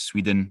 3,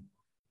 Sweden,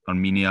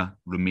 Armenia,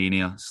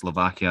 Romania,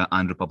 Slovakia,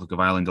 and Republic of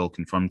Ireland all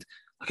confirmed.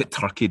 Look at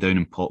Turkey down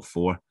in pot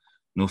 4.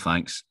 No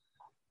thanks.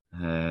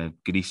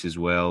 Greece as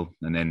well,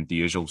 and then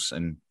the usuals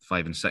in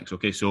 5 and 6.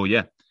 Okay, so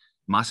yeah,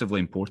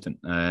 massively important,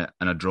 and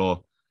a draw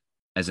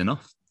is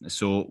enough.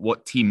 So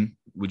what team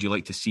would you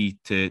like to see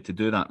to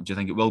do that? Do you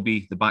think it will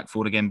be the back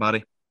 4 again,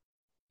 Barry?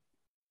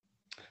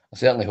 I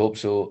certainly hope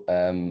so.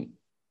 And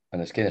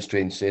it's kind of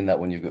strange saying that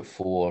when you've got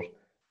 4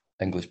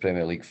 English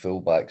Premier League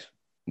fullbacks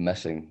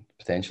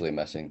potentially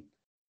missing,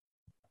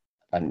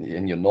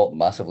 and you're not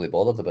massively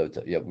bothered about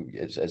it. Yeah,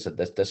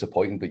 it's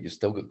disappointing, but you've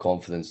still got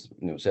confidence,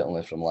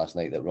 certainly from last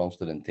night, that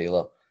Romsted and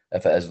Taylor,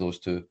 if it is those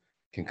 2,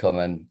 can come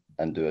in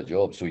and do a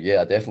job. So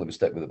yeah, I definitely would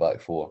stick with the back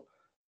 4.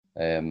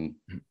 Do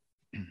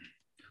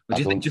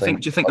you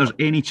think there's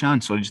any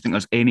chance, or do you think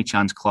there's any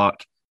chance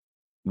Clark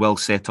will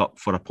set up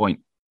for a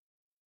point?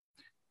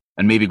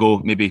 And maybe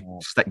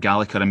stick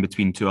Gallagher in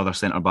between 2 other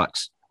centre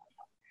backs?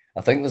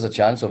 I think there's a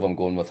chance of him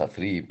going with a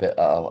 3, but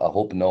I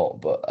hope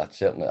not. But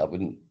I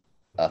wouldn't.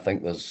 I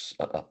think there's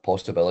a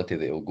possibility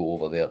that he'll go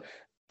over there,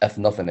 if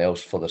nothing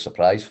else, for the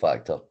surprise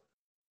factor,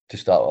 to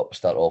start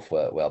off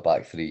with a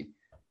back 3,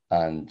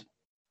 and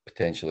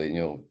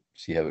potentially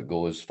see how it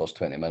goes. First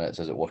 20 minutes,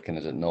 is it working?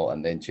 Is it not?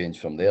 And then change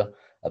from there.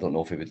 I don't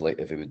know if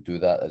he would do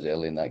that as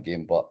early in that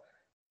game, but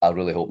I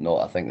really hope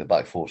not. I think the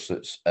back 4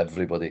 suits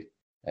everybody.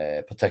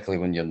 Particularly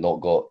when you're not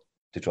got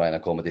to try and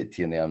accommodate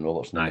Tierney and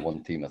Robertson in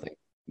one team. I think it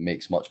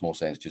makes much more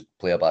sense. Just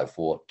play a back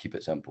 4, keep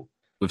it simple.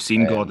 We've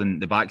seen Gordon,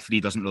 the back 3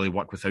 doesn't really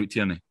work without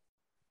Tierney.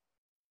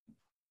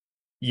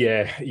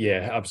 Yeah,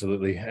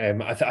 absolutely.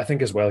 I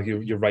think as well,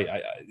 you're right.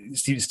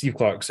 Steve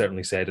Clarke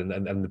certainly said,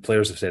 and the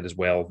players have said as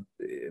well,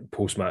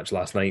 post-match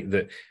last night,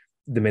 that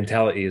the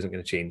mentality isn't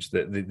going to change,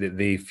 that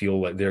they feel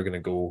like they're going to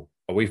go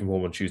away from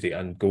home on Tuesday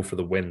and go for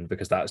the win,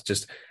 because that's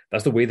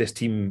the way this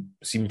team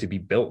seemed to be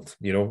built.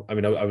 I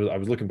mean, I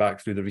was looking back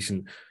through the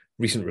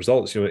recent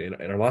results. In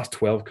our last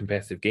 12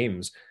 competitive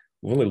games,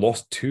 we've only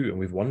lost 2 and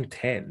we've won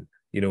 10.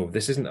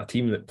 This isn't a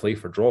team that play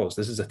for draws.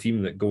 This is a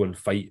team that go and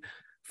fight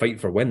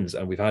for wins,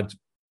 and we've had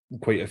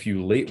quite a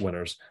few late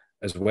winners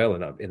as well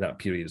in that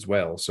period as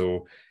well.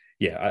 So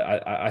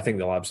yeah, I think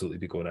they'll absolutely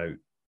be going out,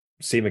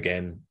 same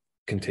again,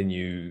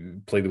 continue,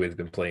 play the way they've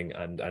been playing,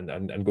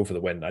 and go for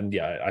the win. And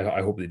yeah,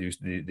 I hope they do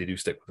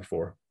stick with the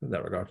 4 in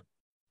that regard.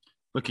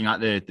 Looking at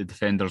the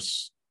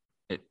defenders,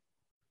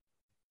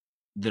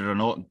 there are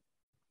not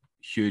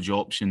huge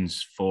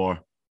options for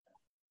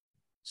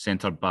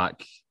centre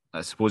back.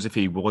 I suppose if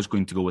he was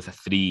going to go with a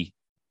 3,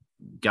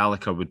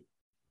 Gallagher would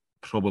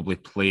probably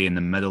play in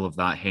the middle of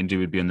that. Hendry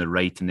would be on the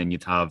right, and then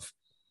you'd have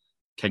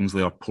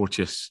Kingsley or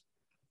Porteous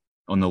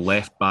on the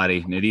left,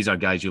 Barry. Now, these are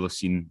guys you'll have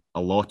seen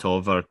a lot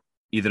of. Or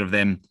either of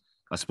them,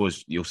 I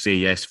suppose you'll say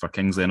yes for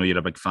Kingsley. I know you're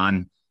a big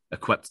fan,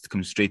 equipped to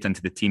come straight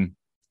into the team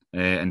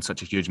in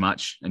such a huge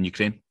match in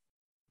Ukraine.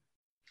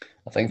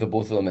 I think for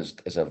both of them,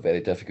 it's a very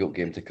difficult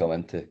game to come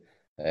into,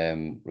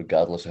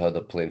 regardless of how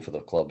they're playing for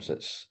their clubs.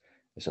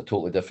 It's a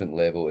totally different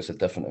level. It's a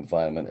different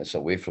environment. It's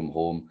away from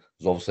home.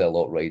 There's obviously a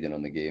lot riding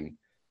on the game.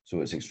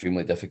 So it's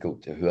extremely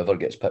difficult to whoever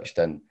gets pitched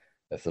in,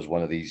 if there's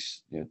one of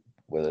these,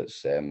 whether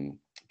it's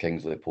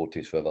Kingsley,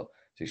 Porteous, whoever,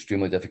 it's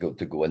extremely difficult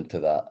to go into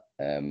that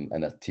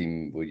in a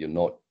team where you're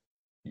not,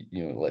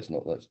 let's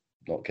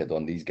not kid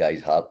on. These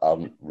guys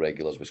aren't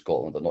regulars with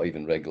Scotland. They're not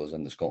even regulars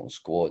in the Scotland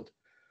squad.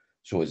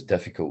 So it's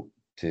difficult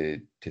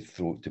to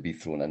be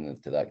thrown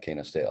into that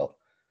kind of setup.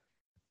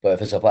 But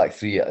if it's a back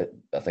 3,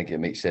 I think it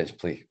makes sense.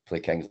 Play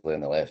Kingsley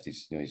on the left.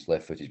 He's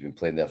left foot. He's been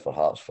playing there for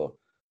Hearts for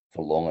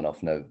long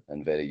enough now,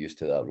 and very used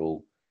to that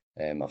role.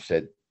 I've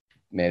said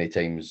many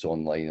times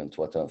online on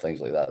Twitter and things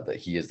like that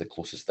he is the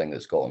closest thing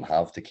that Scotland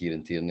have to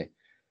Kieran Tierney.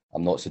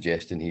 I'm not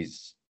suggesting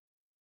he's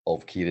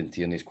of Kieran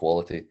Tierney's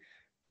quality,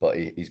 but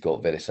he's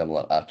got very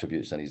similar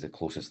attributes, and he's the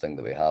closest thing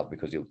that we have,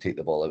 because he'll take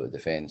the ball out of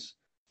defence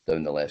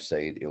down the left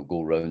side. He'll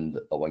go round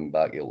a wing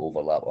back. He'll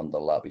overlap,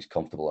 underlap. He's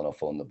comfortable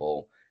enough on the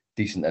ball,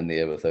 decent in the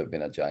air without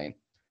being a giant.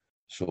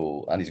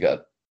 So, and he's got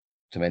a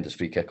tremendous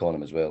free kick on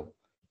him as well.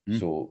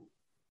 So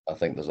I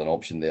think there's an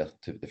option there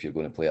if you're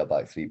going to play a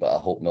back three, but I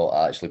hope not.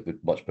 I actually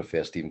would much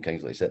prefer Stephen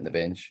Kingsley sitting the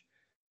bench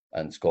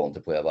and Scotland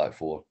to play a back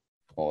four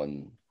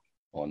on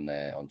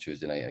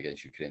Tuesday night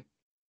against Ukraine.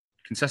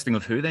 Consisting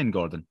of who then,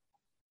 Gordon?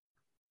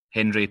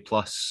 Hendry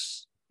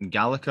plus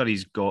Gallagher.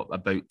 He's got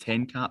about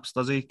 10 caps,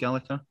 does he,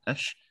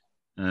 Gallagher-ish?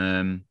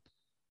 9.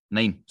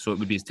 So it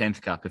would be his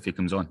 10th cap if he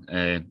comes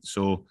on.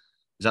 So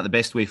is that the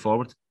best way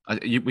forward?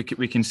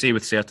 We can say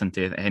with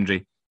certainty that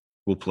Hendry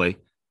will play,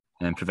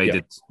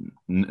 provided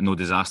no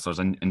disasters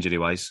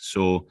injury-wise.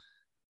 So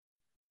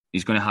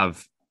he's going to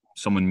have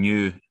someone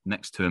new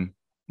next to him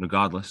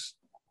regardless.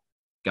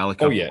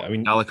 Gallagher,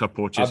 Gallagher,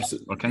 Porteous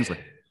or Kingsley.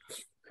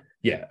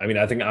 Yeah, I mean,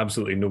 I think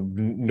absolutely no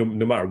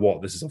matter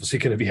what, this is obviously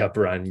going to be a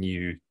brand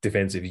new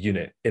defensive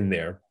unit in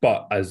there.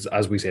 But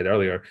as we said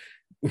earlier,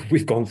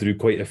 we've gone through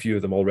quite a few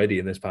of them already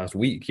in this past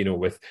week, you know,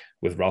 with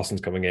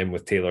Ralston's coming in,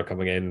 with Taylor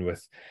coming in,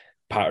 with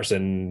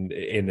Patterson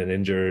in and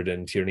injured,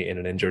 and Tierney in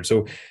and injured.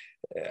 So,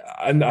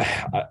 and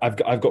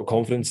I've got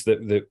confidence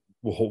that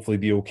will hopefully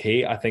be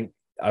okay. I think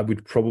I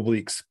would probably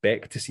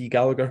expect to see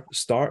Gallagher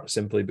start,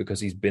 simply because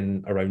he's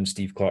been around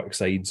Steve Clarke's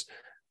sides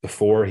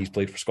before. He's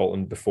played for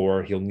Scotland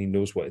before. He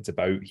knows what it's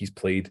about. He's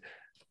played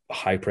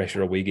high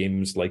pressure away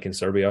games like in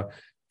Serbia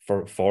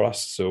for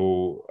us.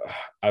 So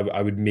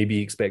I would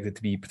maybe expect it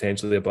to be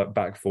potentially a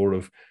back four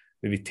of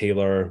maybe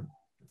Taylor,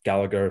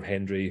 Gallagher,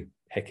 Hendry,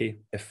 Hickey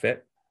if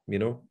fit. You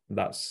know,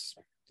 that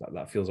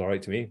feels all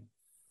right to me.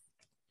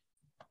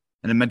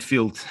 And in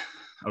midfield,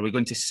 are we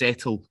going to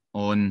settle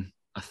on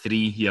a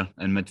 3 here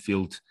in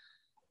midfield,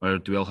 or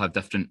do we all have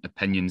different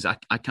opinions?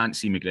 I can't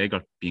see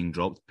McGregor being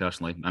dropped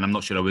personally, and I'm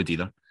not sure I would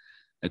either.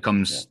 It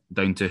comes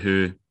down to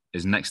who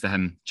is next to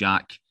him: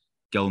 Jack,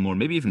 Gilmour,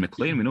 maybe even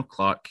McLean. We know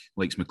Clarke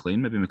likes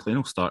McLean. Maybe McLean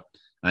will start,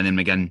 and then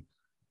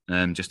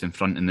McGinn just in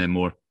front in the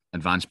more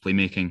advanced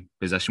playmaking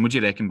position. What do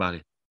you reckon,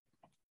 Barry?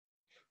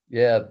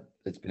 Yeah,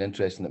 it's been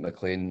interesting that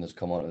McLean has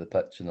come onto the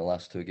pitch in the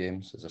last 2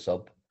 games as a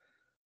sub,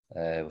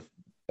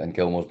 and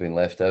Gilmour's been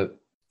left out.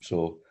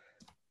 So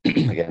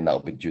again,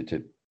 that'll be due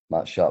to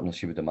match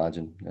sharpness, you would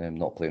imagine,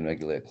 not playing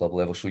regularly at club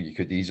level. So you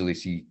could easily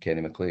see Kenny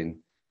McLean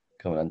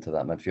coming into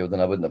that midfield,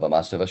 and I wouldn't have a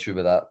massive issue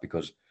with that,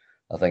 because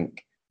I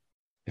think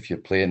if you're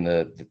playing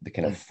the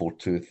kind of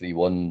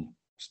 4-2-3-1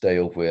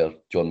 style where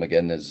John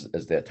McGinn is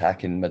the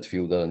attacking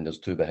midfielder and there's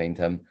 2 behind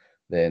him,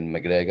 then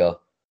McGregor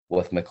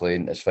with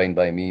McLean is fine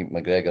by me.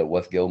 McGregor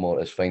with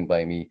Gilmour is fine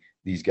by me.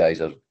 These guys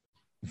are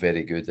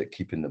very good at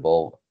keeping the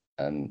ball,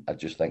 and I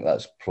just think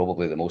that's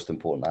probably the most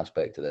important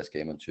aspect of this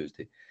game on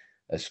Tuesday,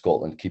 is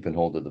Scotland keeping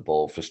hold of the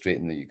ball,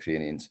 frustrating the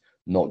Ukrainians,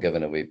 not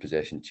giving away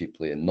possession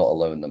cheaply, and not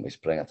allowing them to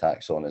spring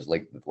attacks on us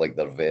like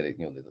they're very,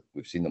 you know,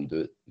 we've seen them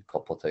do it a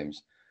couple of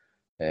times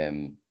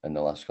in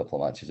the last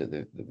couple of matches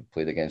that we've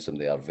played against them.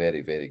 They are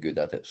very, very good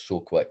at it,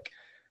 so quick,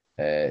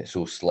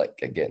 so slick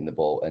at getting the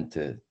ball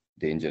into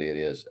danger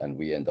areas, and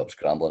we end up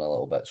scrambling a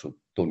little bit. So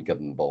don't give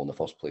them the ball in the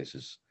first place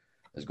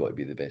has got to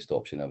be the best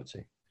option, I would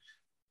say.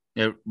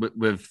 Yeah,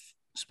 we've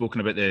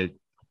spoken about the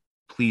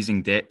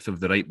pleasing depth of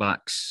the right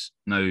backs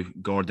now,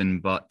 Gordon,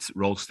 but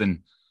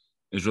Ralston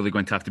is really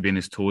going to have to be on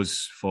his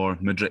toes for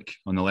Mudryk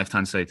on the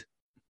left-hand side.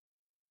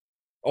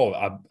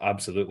 Oh,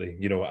 absolutely.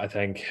 You know, I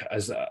think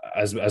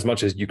as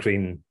much as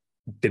Ukraine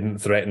didn't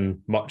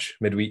threaten much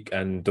midweek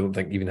and don't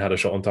think even had a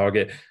shot on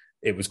target,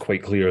 it was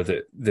quite clear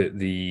that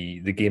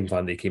the game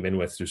plan they came in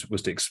with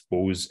was to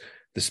expose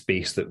the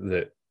space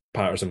that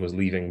Patterson was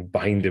leaving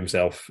behind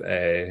himself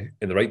in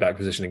the right back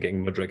position and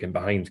getting Mudryk in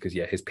behind, because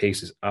his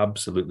pace is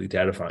absolutely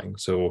terrifying.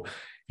 So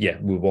we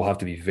will have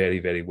to be very,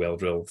 very well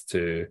drilled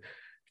to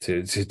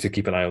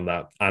keep an eye on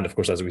that. And of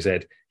course, as we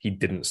said, he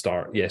didn't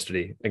start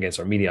yesterday against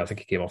Armenia. I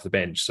think he came off the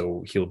bench,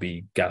 so he'll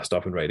be gassed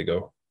up and ready to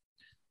go.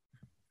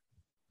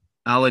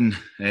 Alan,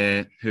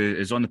 who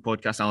is on the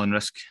podcast, Alan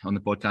Risk, on the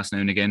podcast now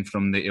and again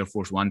from the Air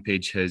Force One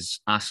page,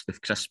 has asked if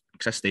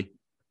Christie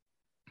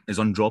is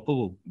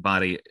undroppable,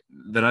 Barry.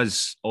 There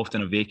is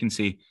often a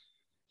vacancy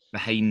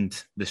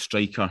behind the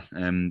striker,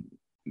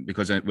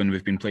 because when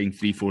we've been playing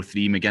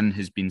 3-4-3, McGinn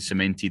has been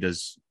cemented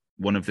as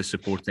one of the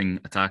supporting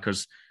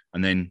attackers,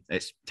 and then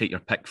it's take your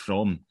pick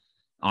from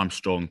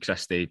Armstrong,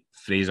 Christie,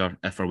 Fraser,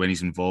 if or when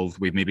he's involved.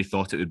 We maybe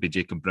thought it would be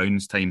Jacob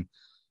Brown's time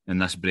in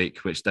this break,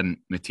 which didn't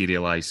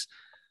materialise.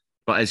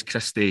 But is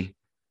Christie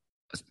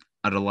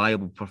a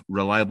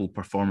reliable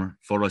performer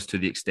for us to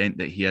the extent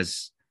that he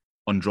is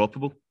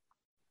undroppable?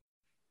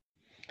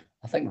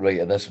 I think right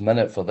at this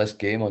minute for this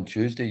game on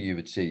Tuesday, you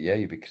would say,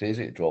 you'd be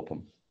crazy to drop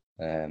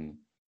him.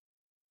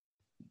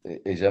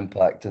 His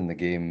impact in the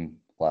game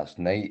last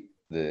night,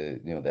 the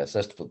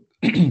assist for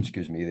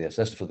the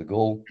assist for the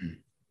goal,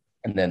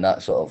 and then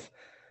that sort of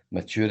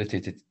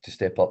maturity to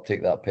step up,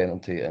 take that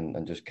penalty,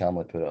 and just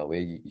calmly put it away.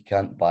 You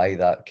can't buy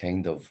that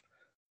kind of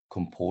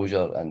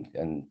composure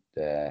and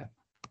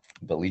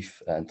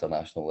belief at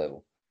international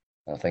level.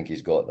 And I think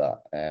he's got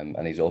that.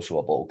 And he's also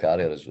a ball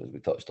carrier, as we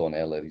touched on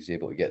earlier. He's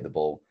able to get the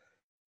ball,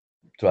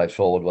 drive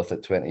forward with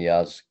it 20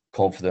 yards,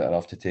 confident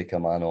enough to take a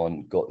man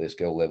on, got the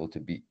skill level to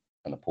beat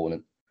an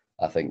opponent.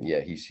 I think, yeah,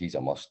 he's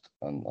a must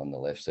on the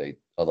left side.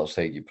 Other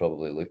side, you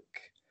probably look...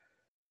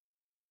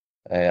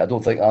 I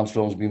don't think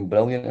Armstrong's been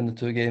brilliant in the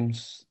 2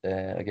 games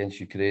against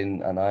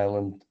Ukraine and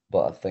Ireland,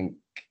 but I think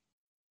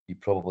you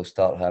probably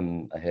start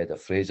him ahead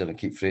of Fraser and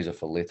keep Fraser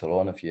for later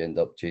on if you end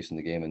up chasing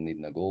the game and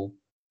needing a goal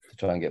to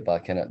try and get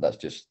back in it. That's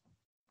just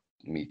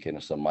me kind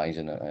of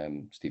surmising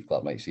it. Steve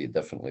Clarke might see it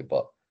differently,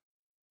 but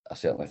I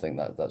certainly think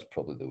that's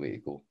probably the way to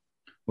go.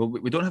 Well,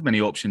 we don't have many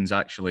options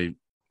actually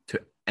to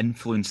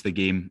influence the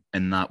game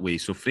in that way.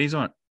 So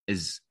Fraser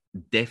is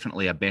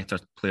definitely a better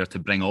player to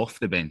bring off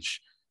the bench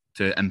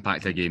to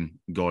impact a game,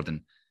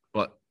 Gordon.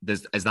 But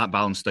is that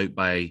balanced out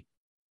by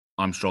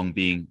Armstrong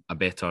being a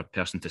better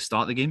person to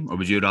start the game, or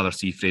would you rather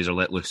see Fraser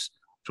let loose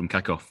from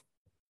kickoff?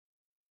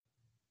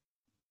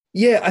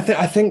 Yeah,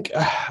 I think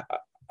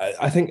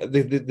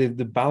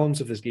the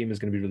balance of this game is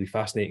going to be really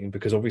fascinating,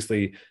 because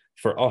obviously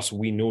for us,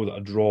 we know that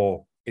a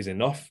draw is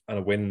enough and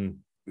a win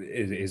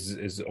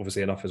is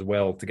obviously enough as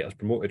well to get us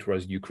promoted,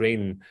 whereas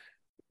Ukraine,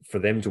 for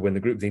them to win the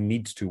group, they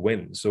need to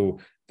win. So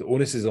the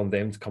onus is on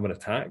them to come and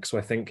attack. So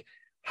I think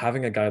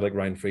having a guy like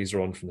Ryan Fraser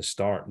on from the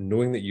start,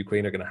 knowing that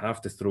Ukraine are going to have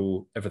to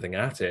throw everything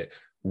at it,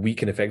 we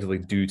can effectively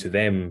do to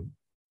them,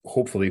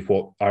 hopefully,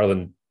 what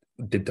Ireland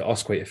did to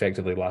us quite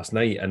effectively last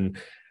night, and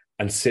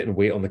sit and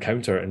wait on the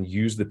counter and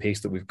use the pace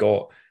that we've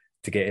got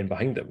to get in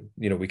behind them.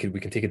 You know, we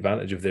can take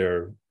advantage of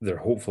their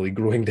hopefully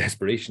growing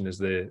desperation as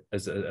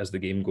the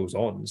game goes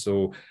on.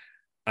 So,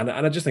 and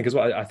I just think as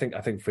well, I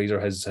think Fraser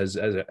has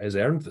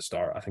earned the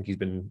start. I think he's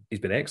been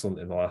excellent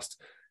in the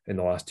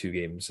last 2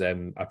 games. I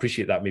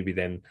appreciate that maybe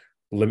then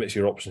limits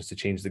your options to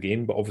change the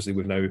game, but obviously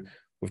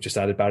we've just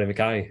added Barry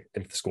Mackay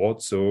into the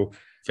squad, so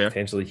fair.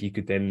 Potentially he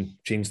could then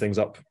change things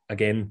up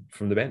again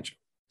from the bench.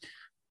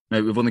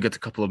 Now we've only got a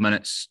couple of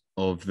minutes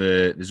of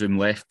the Zoom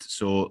left,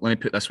 so let me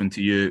put this one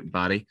to you,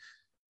 Barry.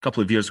 A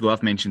couple of years ago,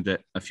 I've mentioned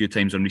it a few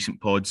times on recent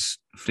pods,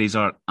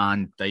 Fraser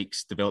and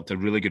Dykes developed a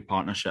really good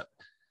partnership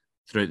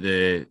throughout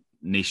the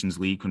Nations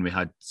League when we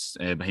had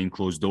behind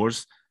closed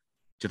doors.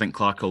 Do you think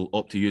Clarke will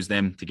opt to use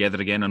them together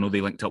again? I know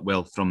they linked up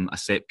well from a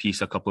set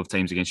piece a couple of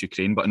times against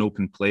Ukraine, but an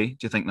open play, do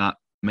you think that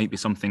might be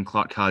something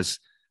Clarke has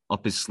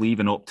up his sleeve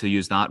and opt to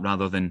use that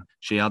rather than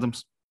Che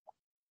Adams?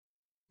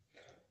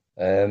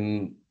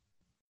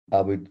 I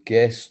would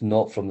guess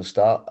not from the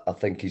start. I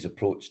think his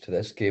approach to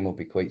this game will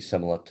be quite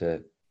similar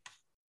to,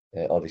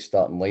 or the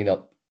starting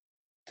lineup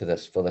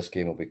for this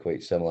game will be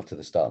quite similar to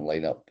the starting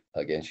lineup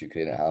against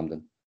Ukraine at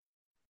Hampden.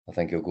 I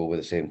think he'll go with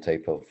the same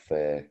type of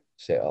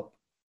setup,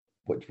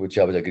 which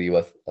I would agree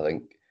with. I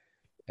think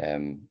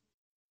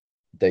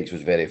Dykes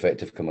was very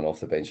effective coming off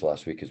the bench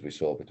last week, as we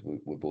saw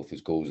with both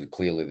his goals. And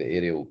clearly the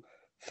aerial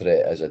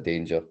threat is a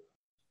danger,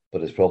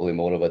 but it's probably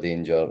more of a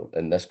danger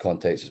in this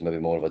context. It's maybe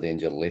more of a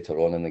danger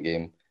later on in the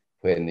game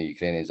when the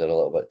Ukrainians are a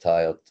little bit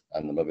tired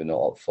and they're maybe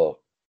not up for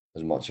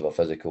as much of a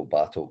physical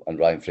battle. And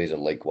Ryan Fraser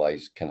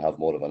likewise can have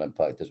more of an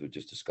impact, as we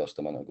just discussed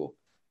a minute ago,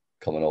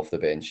 coming off the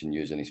bench and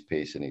using his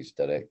pace and his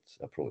direct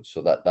approach.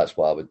 So that's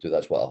what I would do.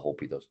 That's what I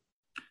hope he does.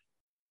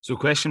 So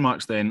question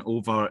marks then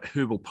over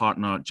who will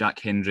partner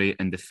Jack Hendry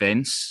in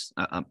defence.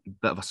 A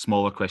bit of a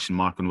smaller question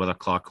mark on whether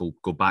Clarke will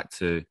go back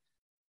to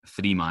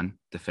 3-man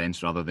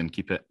defence rather than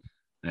keep it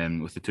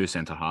with the 2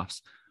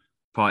 centre-halves.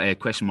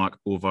 Question mark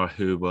over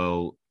who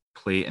will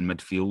play in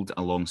midfield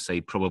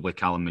alongside probably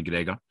Callum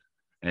McGregor.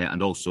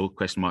 And also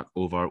question mark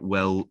over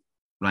will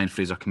Ryan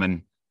Fraser come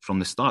in from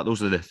the start.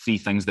 Those are the 3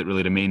 things that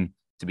really remain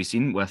to be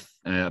seen with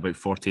about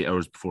 48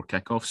 hours before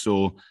kickoff.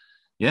 So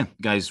yeah,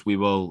 guys, we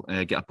will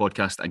get a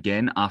podcast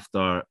again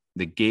after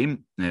the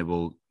game.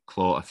 We'll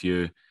claw a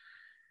few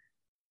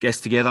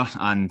guests together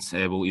and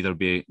we'll either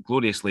be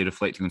gloriously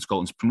reflecting on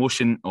Scotland's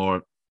promotion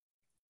or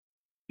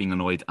being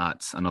annoyed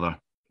at another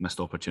missed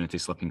opportunity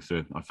slipping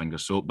through our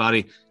fingers. So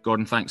Barry,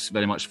 Gordon, thanks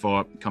very much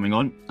for coming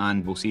on,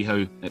 and we'll see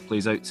how it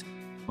plays out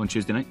on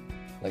Tuesday night.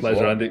 Thanks.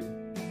 Pleasure, Andy.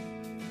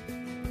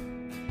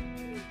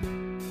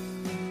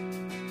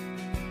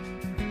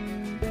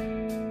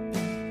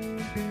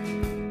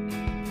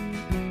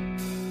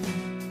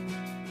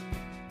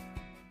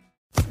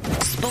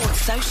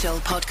 Sports Social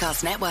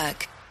Podcast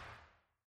Network.